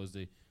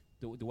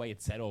the way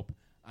it's set up,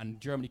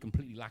 and Germany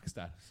completely lacks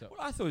that. So Well,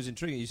 I thought it was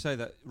intriguing. You say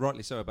that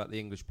rightly so about the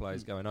English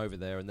players going over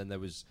there, and then there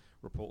was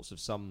reports of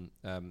some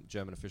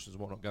German officials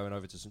and whatnot going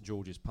over to St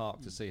George's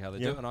Park to see how they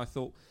do it. And I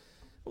thought,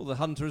 Well, the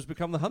hunter has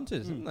become the hunted,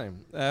 hasn't they?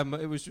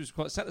 It was just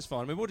quite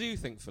satisfying. I mean, what do you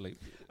think,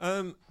 Philippe?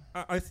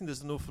 I think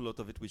there's an awful lot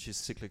of it which is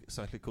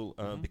cyclical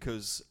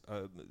because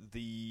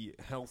the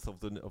health of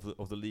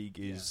the league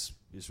is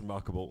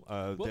remarkable.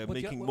 They're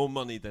making more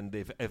money than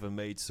they've ever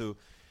made. So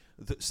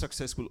the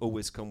success will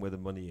always come where the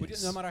money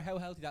is. No matter how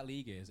healthy that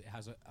league is, it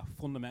has a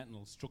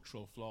fundamental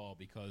structural flaw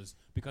because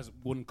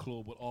one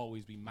club will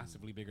always be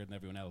massively bigger than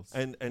everyone else.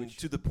 And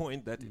to the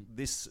point that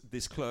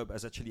this club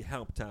has actually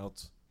helped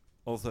out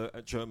other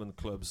German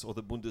clubs or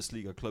the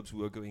Bundesliga clubs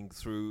who are going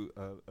through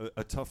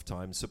a tough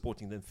time,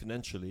 supporting them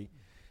financially.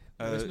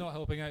 It's not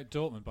helping out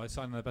Dortmund by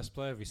signing their best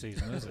player every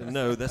season, is it?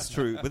 No, that's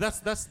true. But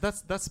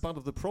that's part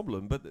of the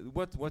problem. But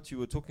what you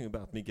were talking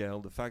about,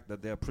 Miguel, the fact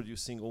that they are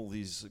producing all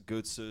these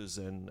Götzes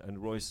and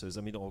Reusers,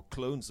 or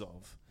clones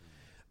of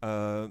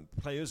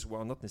players who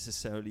are not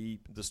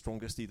necessarily the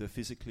strongest either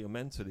physically or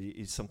mentally,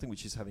 is something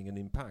which is having an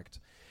impact.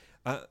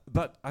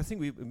 But I think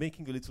we're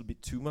making a little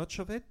bit too much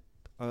of it.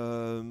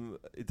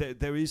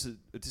 There is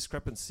a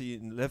discrepancy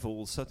in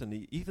level,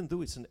 certainly, even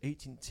though it's an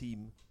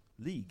 18-team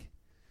league.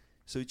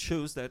 So it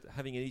shows that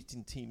having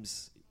 18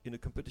 teams in a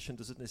competition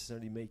doesn't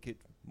necessarily make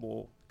it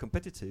more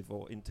competitive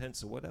or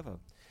intense or whatever.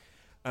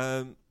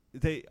 I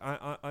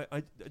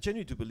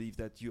genuinely do believe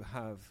that you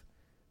have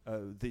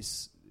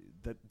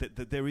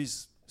that there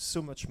is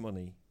so much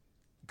money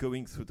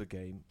going through the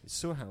game. It's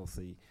so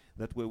healthy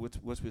that what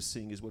we're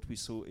seeing is what we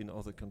saw in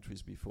other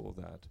countries before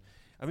that.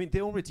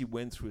 They already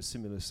went through a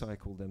similar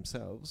cycle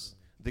themselves.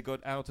 They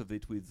got out of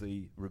it with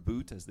the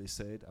reboot, as they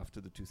said,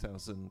 after the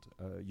 2000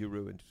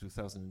 Euro and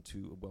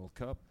 2002 World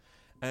Cup.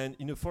 And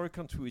for a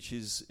country which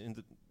is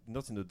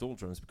not in the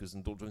doldrums, because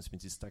in doldrums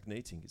means it's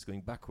stagnating, it's going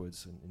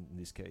backwards in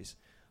this case,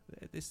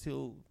 they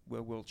still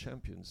were world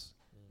champions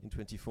in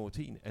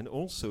 2014. And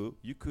also,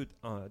 you could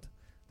add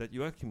that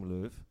Joachim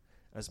Löw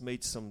has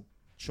made some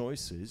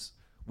choices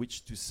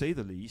which, to say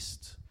the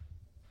least,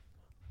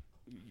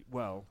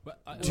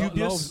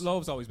 dubious.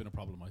 Löw's always been a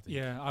problem, I think.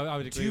 Yeah, I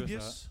would agree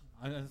dubious. with that.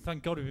 And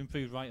thank God we've been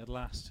proved right at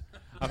last.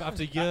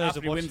 After years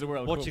of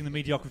watching the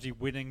mediocrity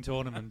winning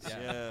tournaments.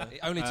 Yeah. It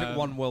only took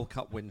one World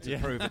Cup win to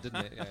prove it,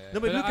 didn't it? Yeah. No,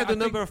 but look at the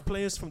number of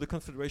players from the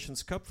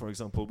Confederations Cup, for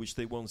example, which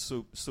they won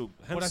so handsomely.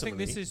 But I think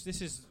this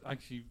is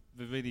actually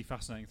the really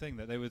fascinating thing,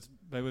 that they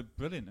were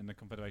brilliant in the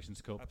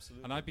Confederations Cup.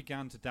 Absolutely. And I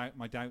began to doubt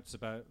my doubts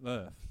about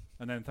Löw.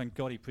 And then thank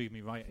God he proved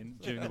me right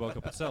during the World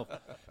Cup itself.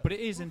 But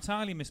it is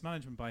entirely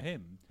mismanagement by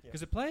him,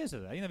 because the players are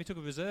there. He took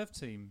a reserve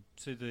team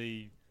to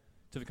the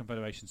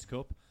Confederations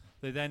Cup.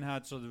 They then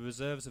had sort of the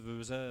reserves of the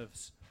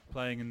reserves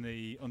playing in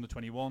the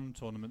under-21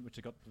 tournament, which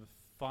they got to the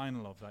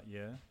final of that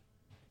year.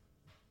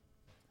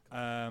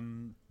 That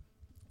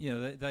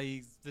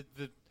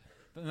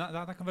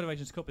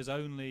Confederations Cup is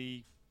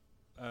only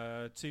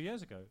 2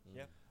 years ago,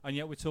 and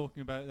yet we're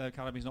talking about their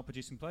academies not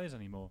producing players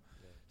anymore.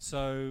 Yeah.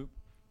 So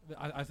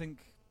I think.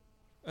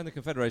 And the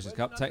Confederations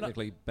Cup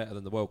technically better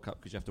than the World Cup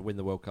because you have to win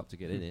the World Cup to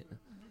get in it.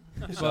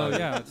 Well,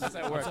 yeah, that's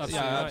how it works.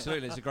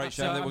 Absolutely. It's a great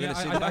show that we're going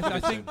to see. I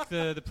think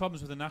the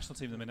problems with the national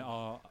team at the minute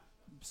are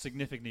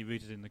significantly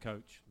rooted in the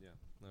coach. Yeah.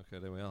 Okay,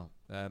 there we are.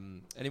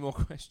 Any more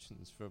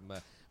questions from?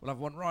 We'll have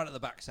one right at the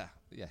back, sir.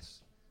 Yes.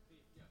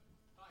 Yeah.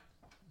 Hi.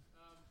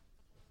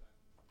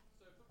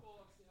 So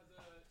football obviously has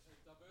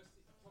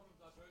a problem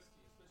of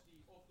diversity,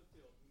 especially off the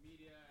field,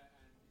 media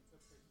and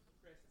interpretation of the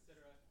press,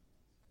 etc.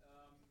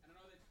 And I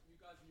know that you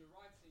guys in your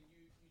writing,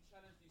 you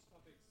challenge these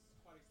topics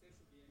quite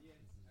extensively, and yet,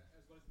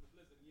 as well as in the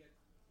Blizzard, and yet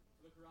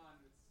look around,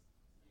 it's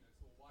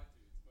all white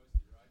dudes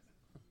mostly, right?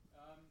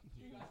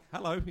 Do you guys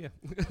Hello, yeah.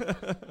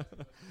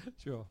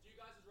 Sure. Do you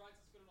guys as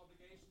writers feel an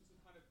obligation to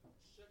kind of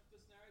shift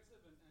this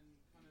narrative and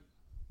kind of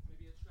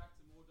maybe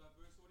attract a more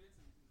diverse audience,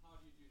 and how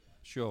do you do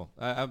that? Sure.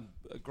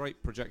 A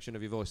great projection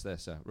of your voice there,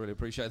 sir. Really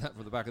appreciate that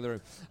from the back of the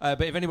room.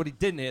 But if anybody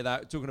didn't hear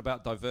that, talking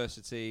about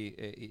diversity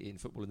in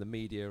football, in the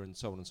media, and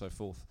so on and so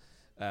forth,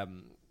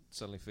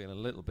 suddenly feeling a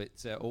little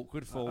bit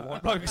awkward for one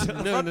bloke.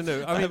 No.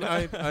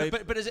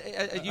 But is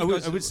it, I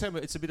would say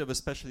it's a bit of a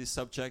specialist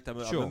subject. I'm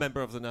a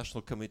member of the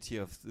National Committee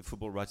of the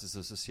Football Writers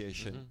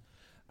Association,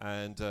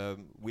 and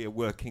we are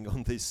working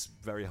on this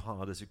very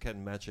hard, as you can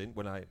imagine.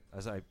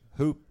 As I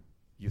hope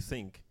you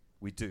think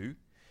we do.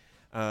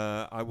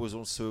 I was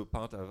also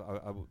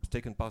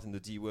taken part in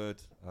the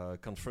D-Word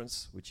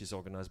conference, which is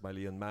organized by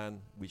Leon Mann,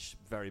 which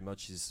very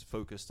much is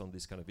focused on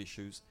these kind of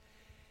issues.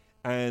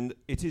 And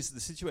the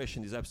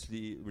situation is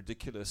absolutely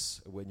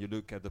ridiculous when you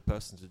look at the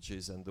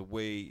percentages and the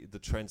way the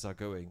trends are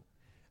going.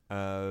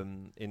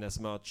 In as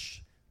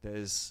much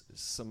there's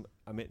some,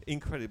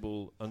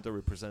 incredible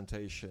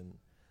underrepresentation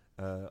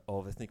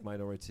of ethnic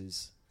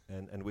minorities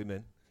and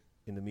women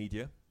in the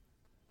media,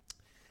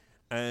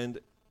 and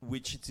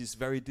which it is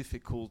very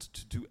difficult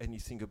to do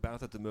anything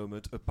about at the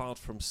moment, apart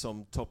from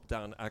some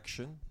top-down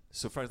action.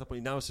 So, for example,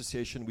 in our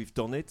association, we've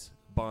done it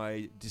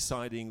by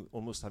deciding,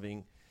 almost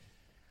having,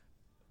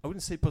 I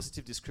wouldn't say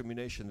positive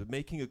discrimination, but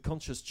making a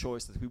conscious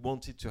choice that we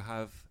wanted to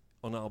have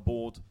on our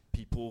board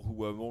people who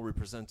were more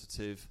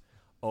representative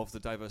of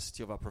the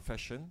diversity of our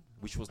profession,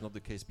 which was not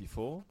the case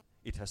before.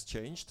 It has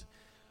changed.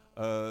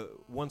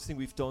 One thing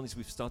we've done is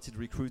we've started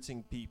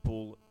recruiting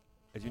people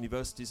at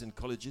universities and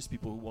colleges,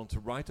 people who want to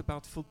write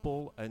about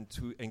football, and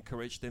to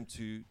encourage them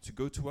to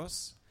go to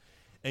us.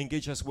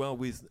 Engage as well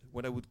with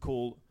what I would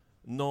call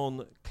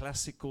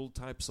non-classical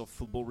types of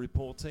football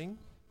reporting,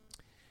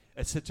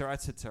 etc.,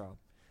 etc.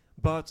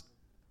 But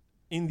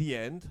in the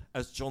end,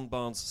 as John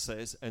Barnes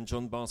says, and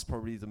John Barnes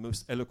probably the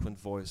most eloquent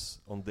voice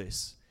on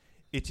this,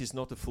 it is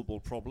not a football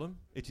problem,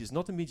 it is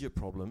not a media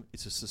problem,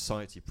 it's a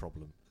society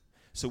problem.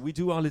 So we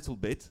do our little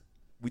bit,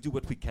 we do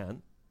what we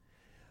can,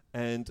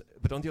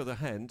 but on the other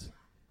hand,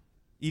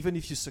 even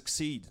if you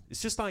succeed,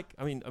 it's just like,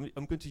 I'm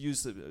going to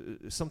use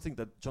something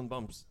that John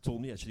Barnes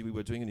told me, actually we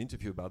were doing an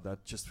interview about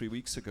that just 3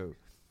 weeks ago.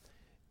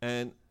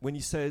 And when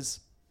he says,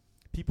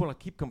 people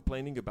keep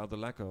complaining about the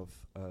lack of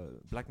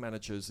black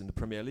managers in the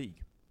Premier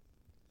League.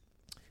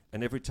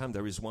 And every time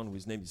there is one who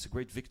is named, it's a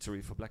great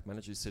victory for black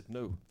managers, he said,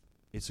 no,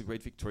 it's a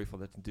great victory for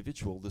that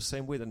individual. The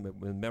same way that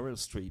when Meryl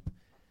Streep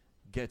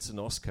gets an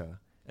Oscar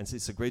and says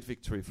it's a great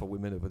victory for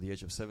women over the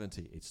age of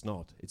 70, it's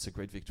not. It's a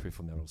great victory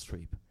for Meryl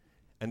Streep.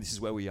 And this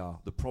is where we are.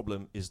 The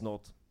problem is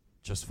not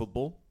just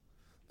football.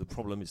 The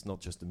problem is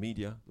not just the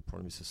media. The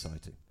problem is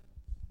society.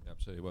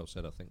 Absolutely well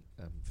said, I think,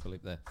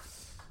 Philippe there.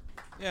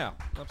 Yeah,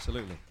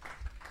 absolutely.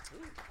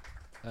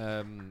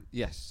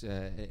 Yes,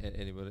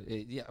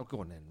 anybody? Yeah, go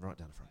on then, right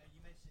down the front.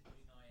 You mentioned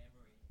Unai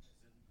Emery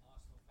as an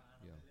Arsenal fan.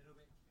 Yeah. I'm a little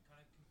bit kind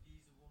of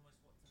confused of almost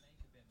what to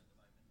make of him at the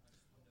moment.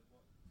 I just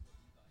wonder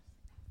what you guys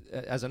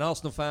think. As an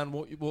Arsenal fan,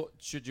 what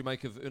should you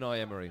make of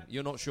Unai Emery?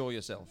 You're not sure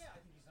yourself? Yeah,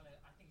 I think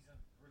he's done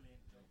a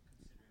brilliant job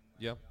considering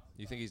where Yeah,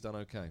 we are. you think he's done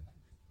okay?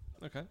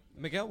 Okay,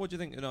 Miguel, what do you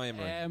think, Unai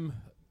Emery?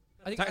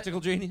 I think Tactical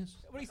genius.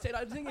 What he said,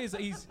 I think is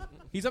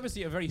he's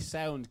obviously a very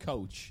sound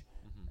coach.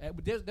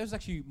 But there's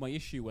actually my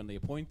issue when they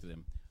appointed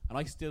him, and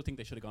I still think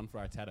they should have gone for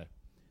Arteta.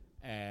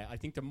 I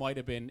think there might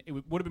have been,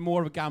 would have been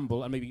more of a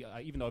gamble, and maybe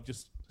even though I've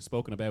just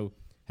spoken about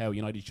how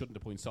United shouldn't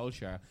appoint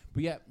Solskjaer,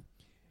 but yeah,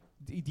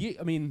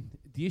 the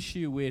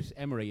issue with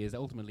Emery is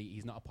ultimately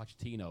he's not a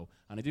Pochettino,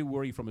 and I do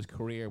worry from his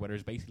career whether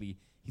it's basically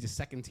he's a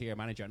second-tier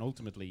manager, and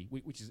ultimately,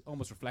 which is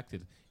almost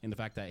reflected in the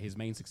fact that his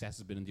main success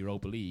has been in the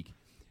Europa League.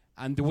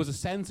 And there was a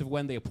sense of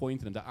when they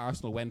appointed him that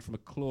Arsenal went from a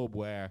club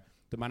where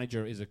the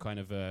manager is a kind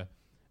of a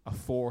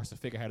force, a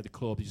figurehead of the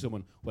club, to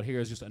someone, well,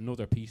 here's just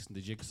another piece in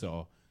the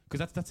jigsaw.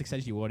 Because that's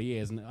essentially what he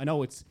is. And I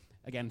know it's,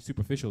 again,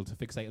 superficial to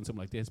fixate on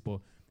something like this, but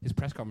his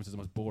press conference is the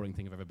most boring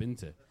thing I've ever been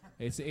to.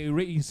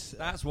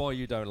 That's why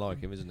you don't like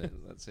him, isn't it?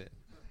 That's it.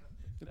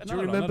 Do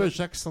you remember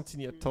Jacques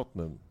Santini at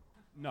Tottenham?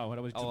 No,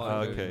 that was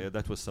Okay,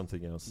 that was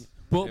something else.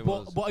 But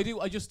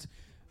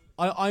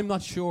I'm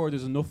not sure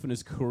there's enough in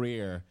his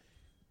career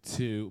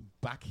to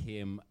back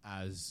him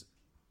as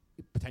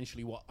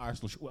potentially what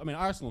Arsenal should.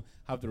 Arsenal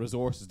have the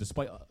resources,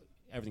 despite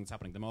everything that's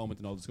happening at the moment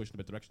and all discussion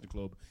about the direction of the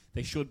club.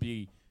 They should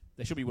be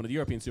one of the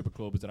European super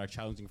clubs that are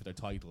challenging for their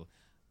title,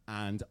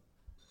 and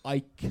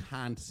I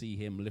can't see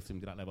him lifting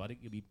to that level. I think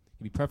he'll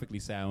be perfectly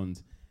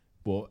sound,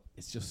 but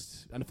it's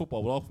just, and the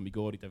football will often be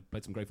good. They've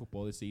played some great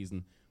football this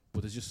season,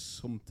 but there's just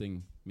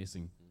something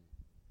missing.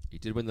 He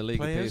did win the league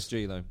with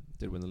PSG, though.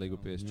 Did win the league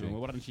with PSG.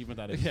 What an achievement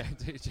that is.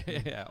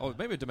 Yeah. Or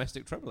maybe a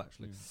domestic treble,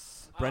 actually.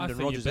 Brendan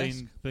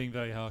Rodgers being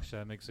very harsh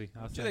there, Mixie.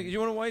 Do you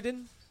want to wade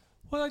in?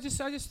 Well, I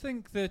just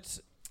think that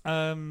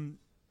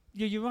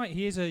you're right.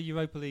 He is a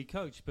Europa League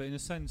coach, but in a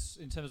sense,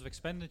 in terms of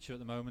expenditure at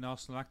the moment,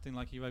 Arsenal are acting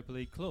like a Europa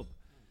League club,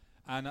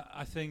 and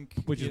I think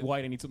which is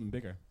why they need something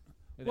bigger.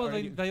 Well,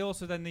 they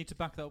also then need to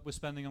back that up with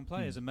spending on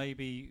players, and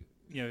maybe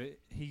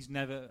he's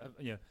never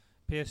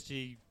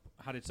PSG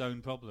had its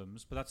own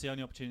problems, but that's the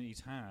only opportunity he's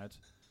had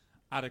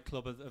at a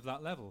club of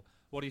that level.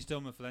 What he's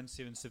done with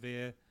Valencia and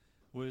Sevilla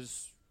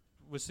was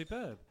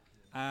superb,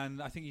 and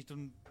I think he's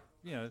done,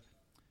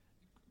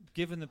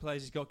 given the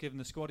players he's got, given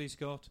the squad he's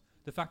got,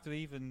 the fact that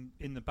even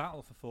in the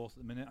battle for fourth at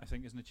the minute, I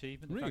think is an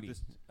achievement. Really?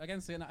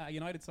 Against a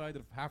United side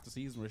that half the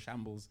season were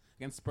shambles,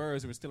 against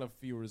Spurs who still have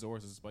fewer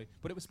resources, but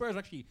it was Spurs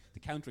actually the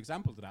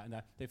counter-example to that, in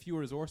that they have fewer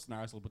resources than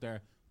Arsenal, but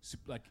they're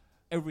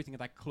everything at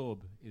that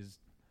club is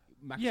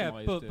maximised. Yeah,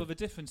 but the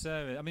difference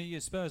there,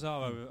 Spurs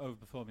are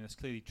overperforming, that's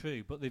clearly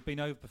true, but they've been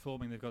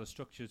overperforming, they've got a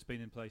structure that's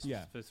been in place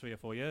for 3 or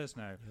 4 years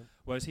now,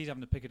 whereas he's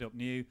having to pick it up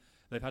new.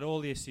 They've had all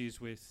the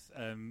issues with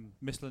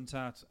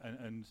Mislintat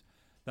and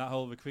that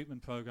whole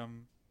recruitment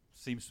programme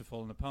seems to have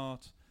fallen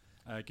apart.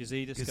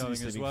 Gazidis going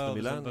as well,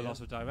 Milan, the loss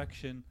of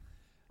direction.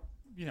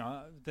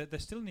 They're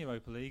still in the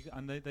Europa League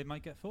and they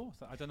might get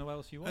fourth. I don't know what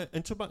else you want.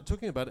 And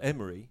talking about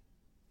Emery,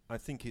 I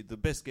think the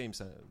best game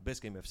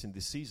I've seen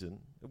this season,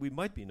 we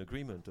might be in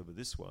agreement over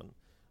this one,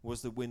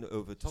 was the win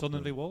over Tottenham.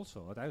 Sunderland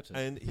Walsall, I doubt it.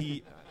 And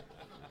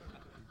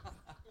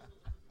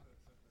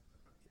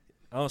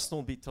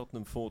Arsenal beat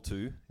Tottenham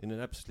 4-2 in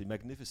an absolutely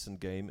magnificent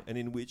game, and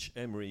in which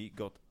Emery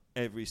got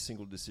every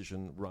single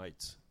decision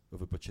right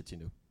over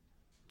Pochettino.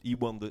 He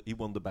won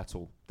the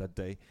battle that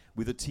day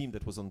with a team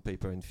that was on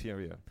paper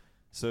inferior.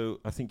 So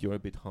I think you're a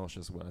bit harsh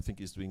as well. I think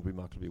he's doing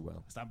remarkably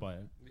well. Stand by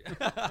it.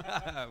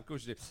 Of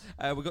course you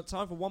do. We've got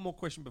time for one more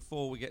question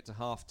before we get to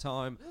half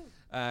time.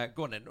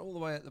 Go on then, all the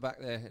way at the back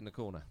there in the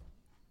corner.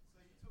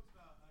 So you talked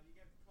about you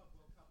gave the Club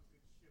World Cup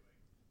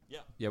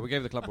Yeah, we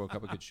gave the Club World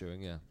Cup a good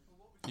showing, yeah.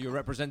 Are you a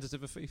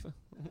representative of FIFA?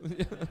 If you were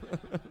designing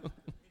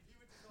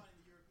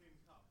the European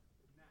Cup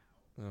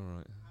now, All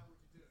right. how would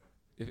you do it?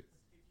 If- If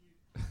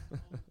you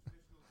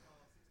had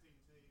all the traditional style 16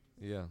 teams,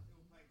 Yeah.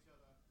 all play each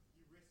other,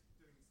 you risk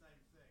doing the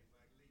same thing where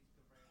leagues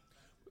become very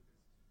expensive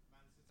because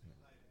Man City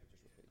play it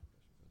every year.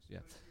 Yeah.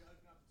 But if you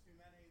open up to too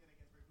many, then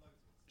it gets very bloated.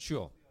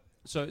 Sure.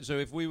 So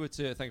if we were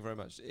to, thank you very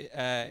much.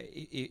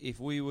 If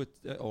we would,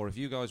 or if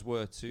you guys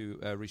were to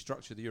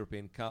restructure the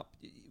European Cup,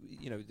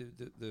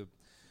 the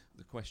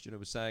questioner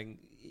was saying,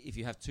 if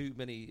you have too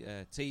many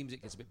teams,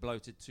 it gets a bit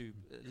bloated. Too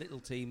little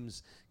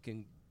teams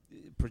can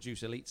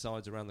produce elite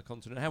sides around the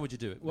continent. How would you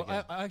do it? Well,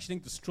 Miguel? I actually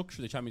think the structure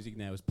of the Champions League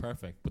now is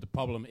perfect, but the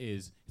problem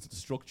is it's the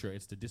structure,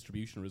 it's the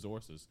distribution of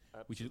resources,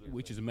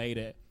 which has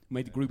made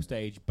the group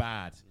stage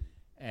bad,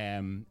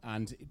 and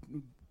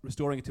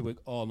restoring it to an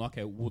all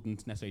knockout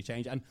wouldn't necessarily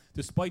change. And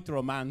despite the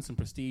romance and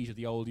prestige of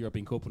the old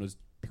European Cup when it was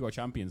pure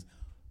champions,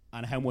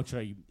 and how much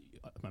I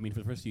mean, for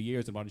the first few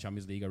years of modern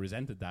Champions League, I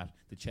resented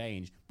the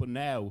change. But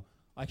now,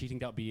 I actually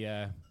think that would be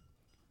a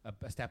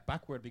step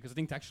backward, because I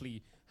think to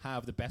actually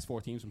have the best 4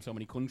 teams from so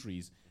many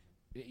countries,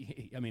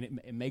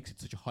 it makes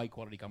it such a high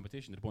quality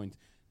competition to the point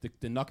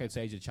the knockout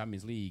stage of the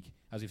Champions League,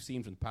 as we've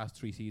seen from the past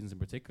 3 seasons in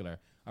particular,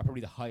 are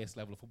probably the highest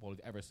level of football we've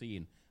ever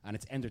seen, and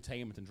it's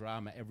entertainment and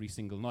drama every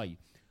single night.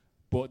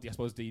 But I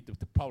suppose the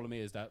problem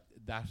is that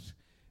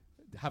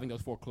having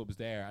those 4 clubs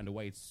there and the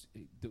way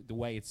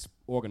it's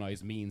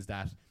organised means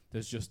that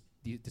there's just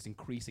this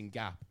increasing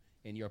gap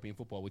in European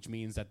football, which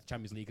means that the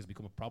Champions League has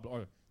become a problem,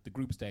 or the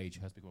group stage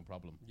has become a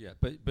problem. Yeah,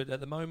 but at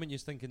the moment you're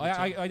thinking.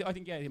 I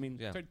think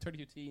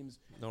 32 teams,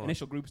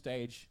 initial group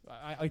stage.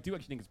 I do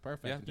actually think it's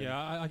perfect.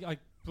 I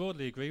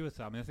broadly agree with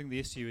that. I mean, I think the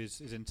issue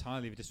is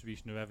entirely the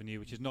distribution of revenue,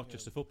 which is not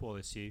just a football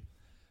issue,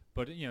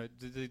 but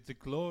the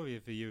glory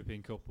of the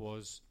European Cup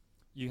was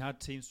you had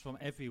teams from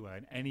everywhere,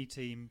 and any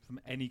team from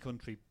any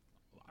country,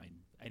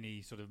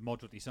 any sort of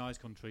moderately sized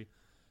country,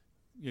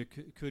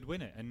 could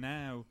win it. And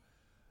now,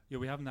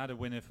 we haven't had a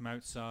winner from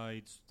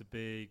outside the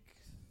big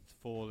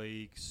 4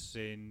 leagues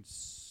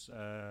since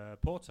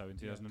Porto in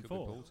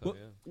 2004. Porto,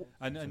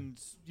 and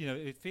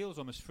it feels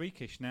almost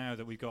freakish now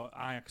that we've got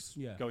Ajax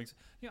going.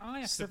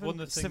 Ajax have won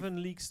the thing.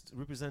 7 leagues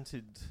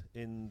represented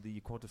in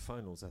the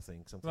quarterfinals, I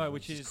think. Something right,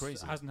 which is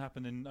crazy. Hasn't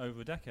happened in over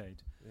a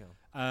decade.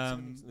 Yeah.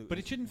 But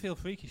it shouldn't feel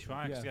freakish for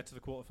Ajax to get to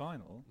the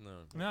quarterfinal. No.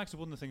 I mean, Ajax have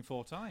won the thing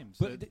 4 times.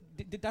 But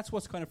that's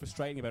what's kind of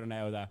frustrating about it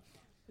now. That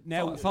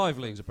now 5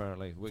 leagues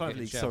apparently. 5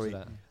 leagues. Sorry,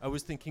 I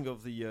was thinking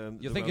of the.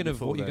 You're thinking of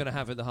what you're going to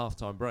have at the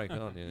half-time break,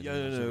 aren't you?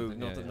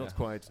 Not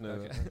quite. No.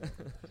 Okay.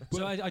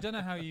 So I don't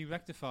know how you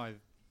rectify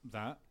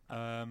that.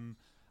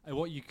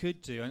 What you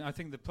could do, and I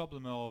think the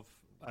problem of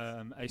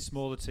a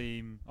smaller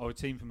team or a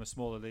team from a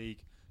smaller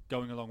league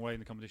going a long way in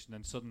the competition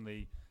and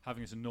suddenly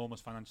having this enormous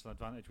financial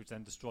advantage, which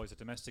then destroys the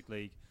domestic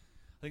league.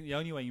 I think the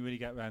only way you really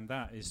get around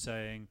that is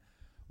saying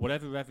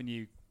whatever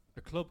revenue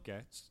a club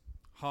gets,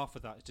 half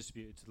of that is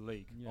distributed to the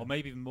league, or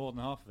maybe even more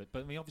than half of it.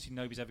 But I mean, obviously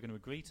nobody's ever going to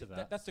agree to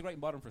that. That's the great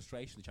modern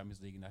frustration of the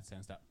Champions League in that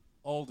sense, that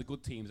all the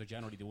good teams are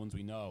generally the ones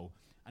we know.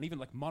 And even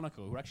like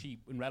Monaco, who are actually,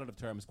 in relative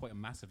terms, quite a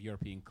massive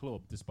European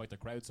club, despite their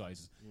crowd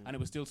sizes. And it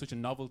was still such a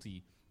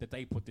novelty that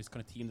they put this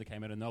kind of team that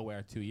came out of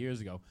nowhere 2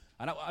 years ago.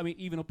 And I mean,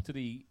 even up to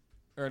the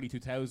early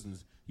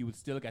 2000s, you would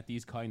still get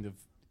these kind of,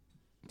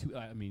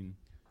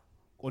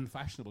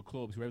 unfashionable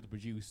clubs who were able to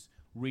produce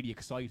really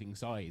exciting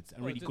sides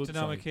and really good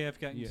Dynamo sides. Kiev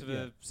getting to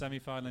the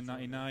semi-final in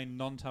 '99,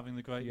 Nantes having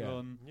the great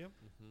run. Yep.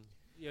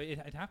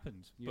 It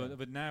happened,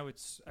 but now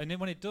it's, and then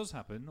when it does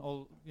happen,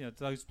 all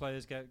those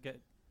players get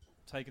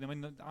taken. I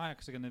mean, the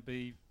Ajax are going to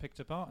be picked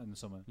apart in the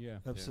summer. Yeah,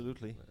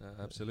 absolutely,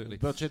 absolutely.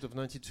 Budget of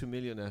 92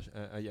 million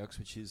Ajax,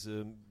 which is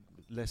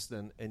less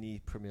than any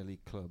Premier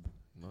League club.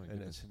 I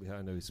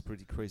know it's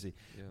pretty crazy.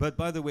 Yeah. But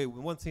by the way,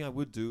 one thing I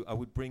would do, I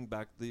would bring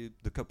back the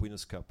Cup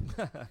Winners' Cup.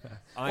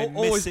 I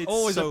miss it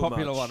always so a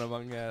popular much. one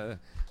among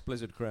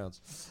Blizzard crowds.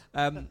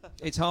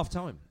 It's half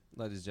time,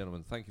 ladies and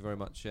gentlemen. Thank you very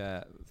much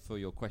for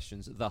your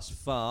questions thus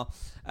far.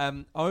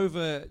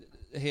 Over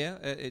here,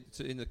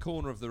 in the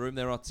corner of the room,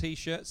 there are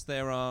T-shirts.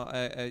 There are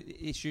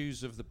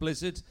issues of the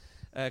Blizzard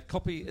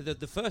copy,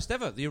 the first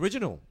ever, the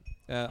original.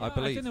 I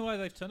believe. I don't know why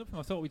they've turned up.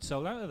 I thought we'd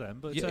sold out of them,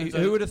 but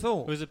who would have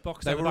thought? There was a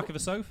box at the back of a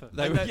sofa.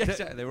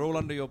 They were all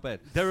under your bed.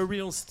 They're a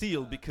real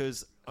steal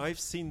because I've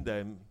seen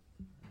them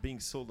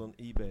being sold on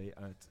eBay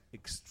at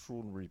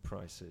extraordinary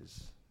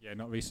prices. Yeah,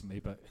 not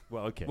recently, but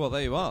okay. Well,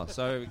 there you are.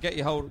 So get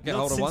hold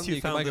of one. You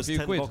can make a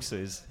few quid.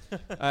 Boxes.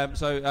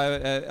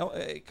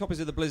 Copies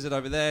of the Blizzard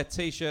over there,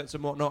 T-shirts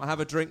and whatnot. Have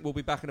a drink. We'll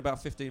be back in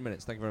about 15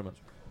 minutes. Thank you very much.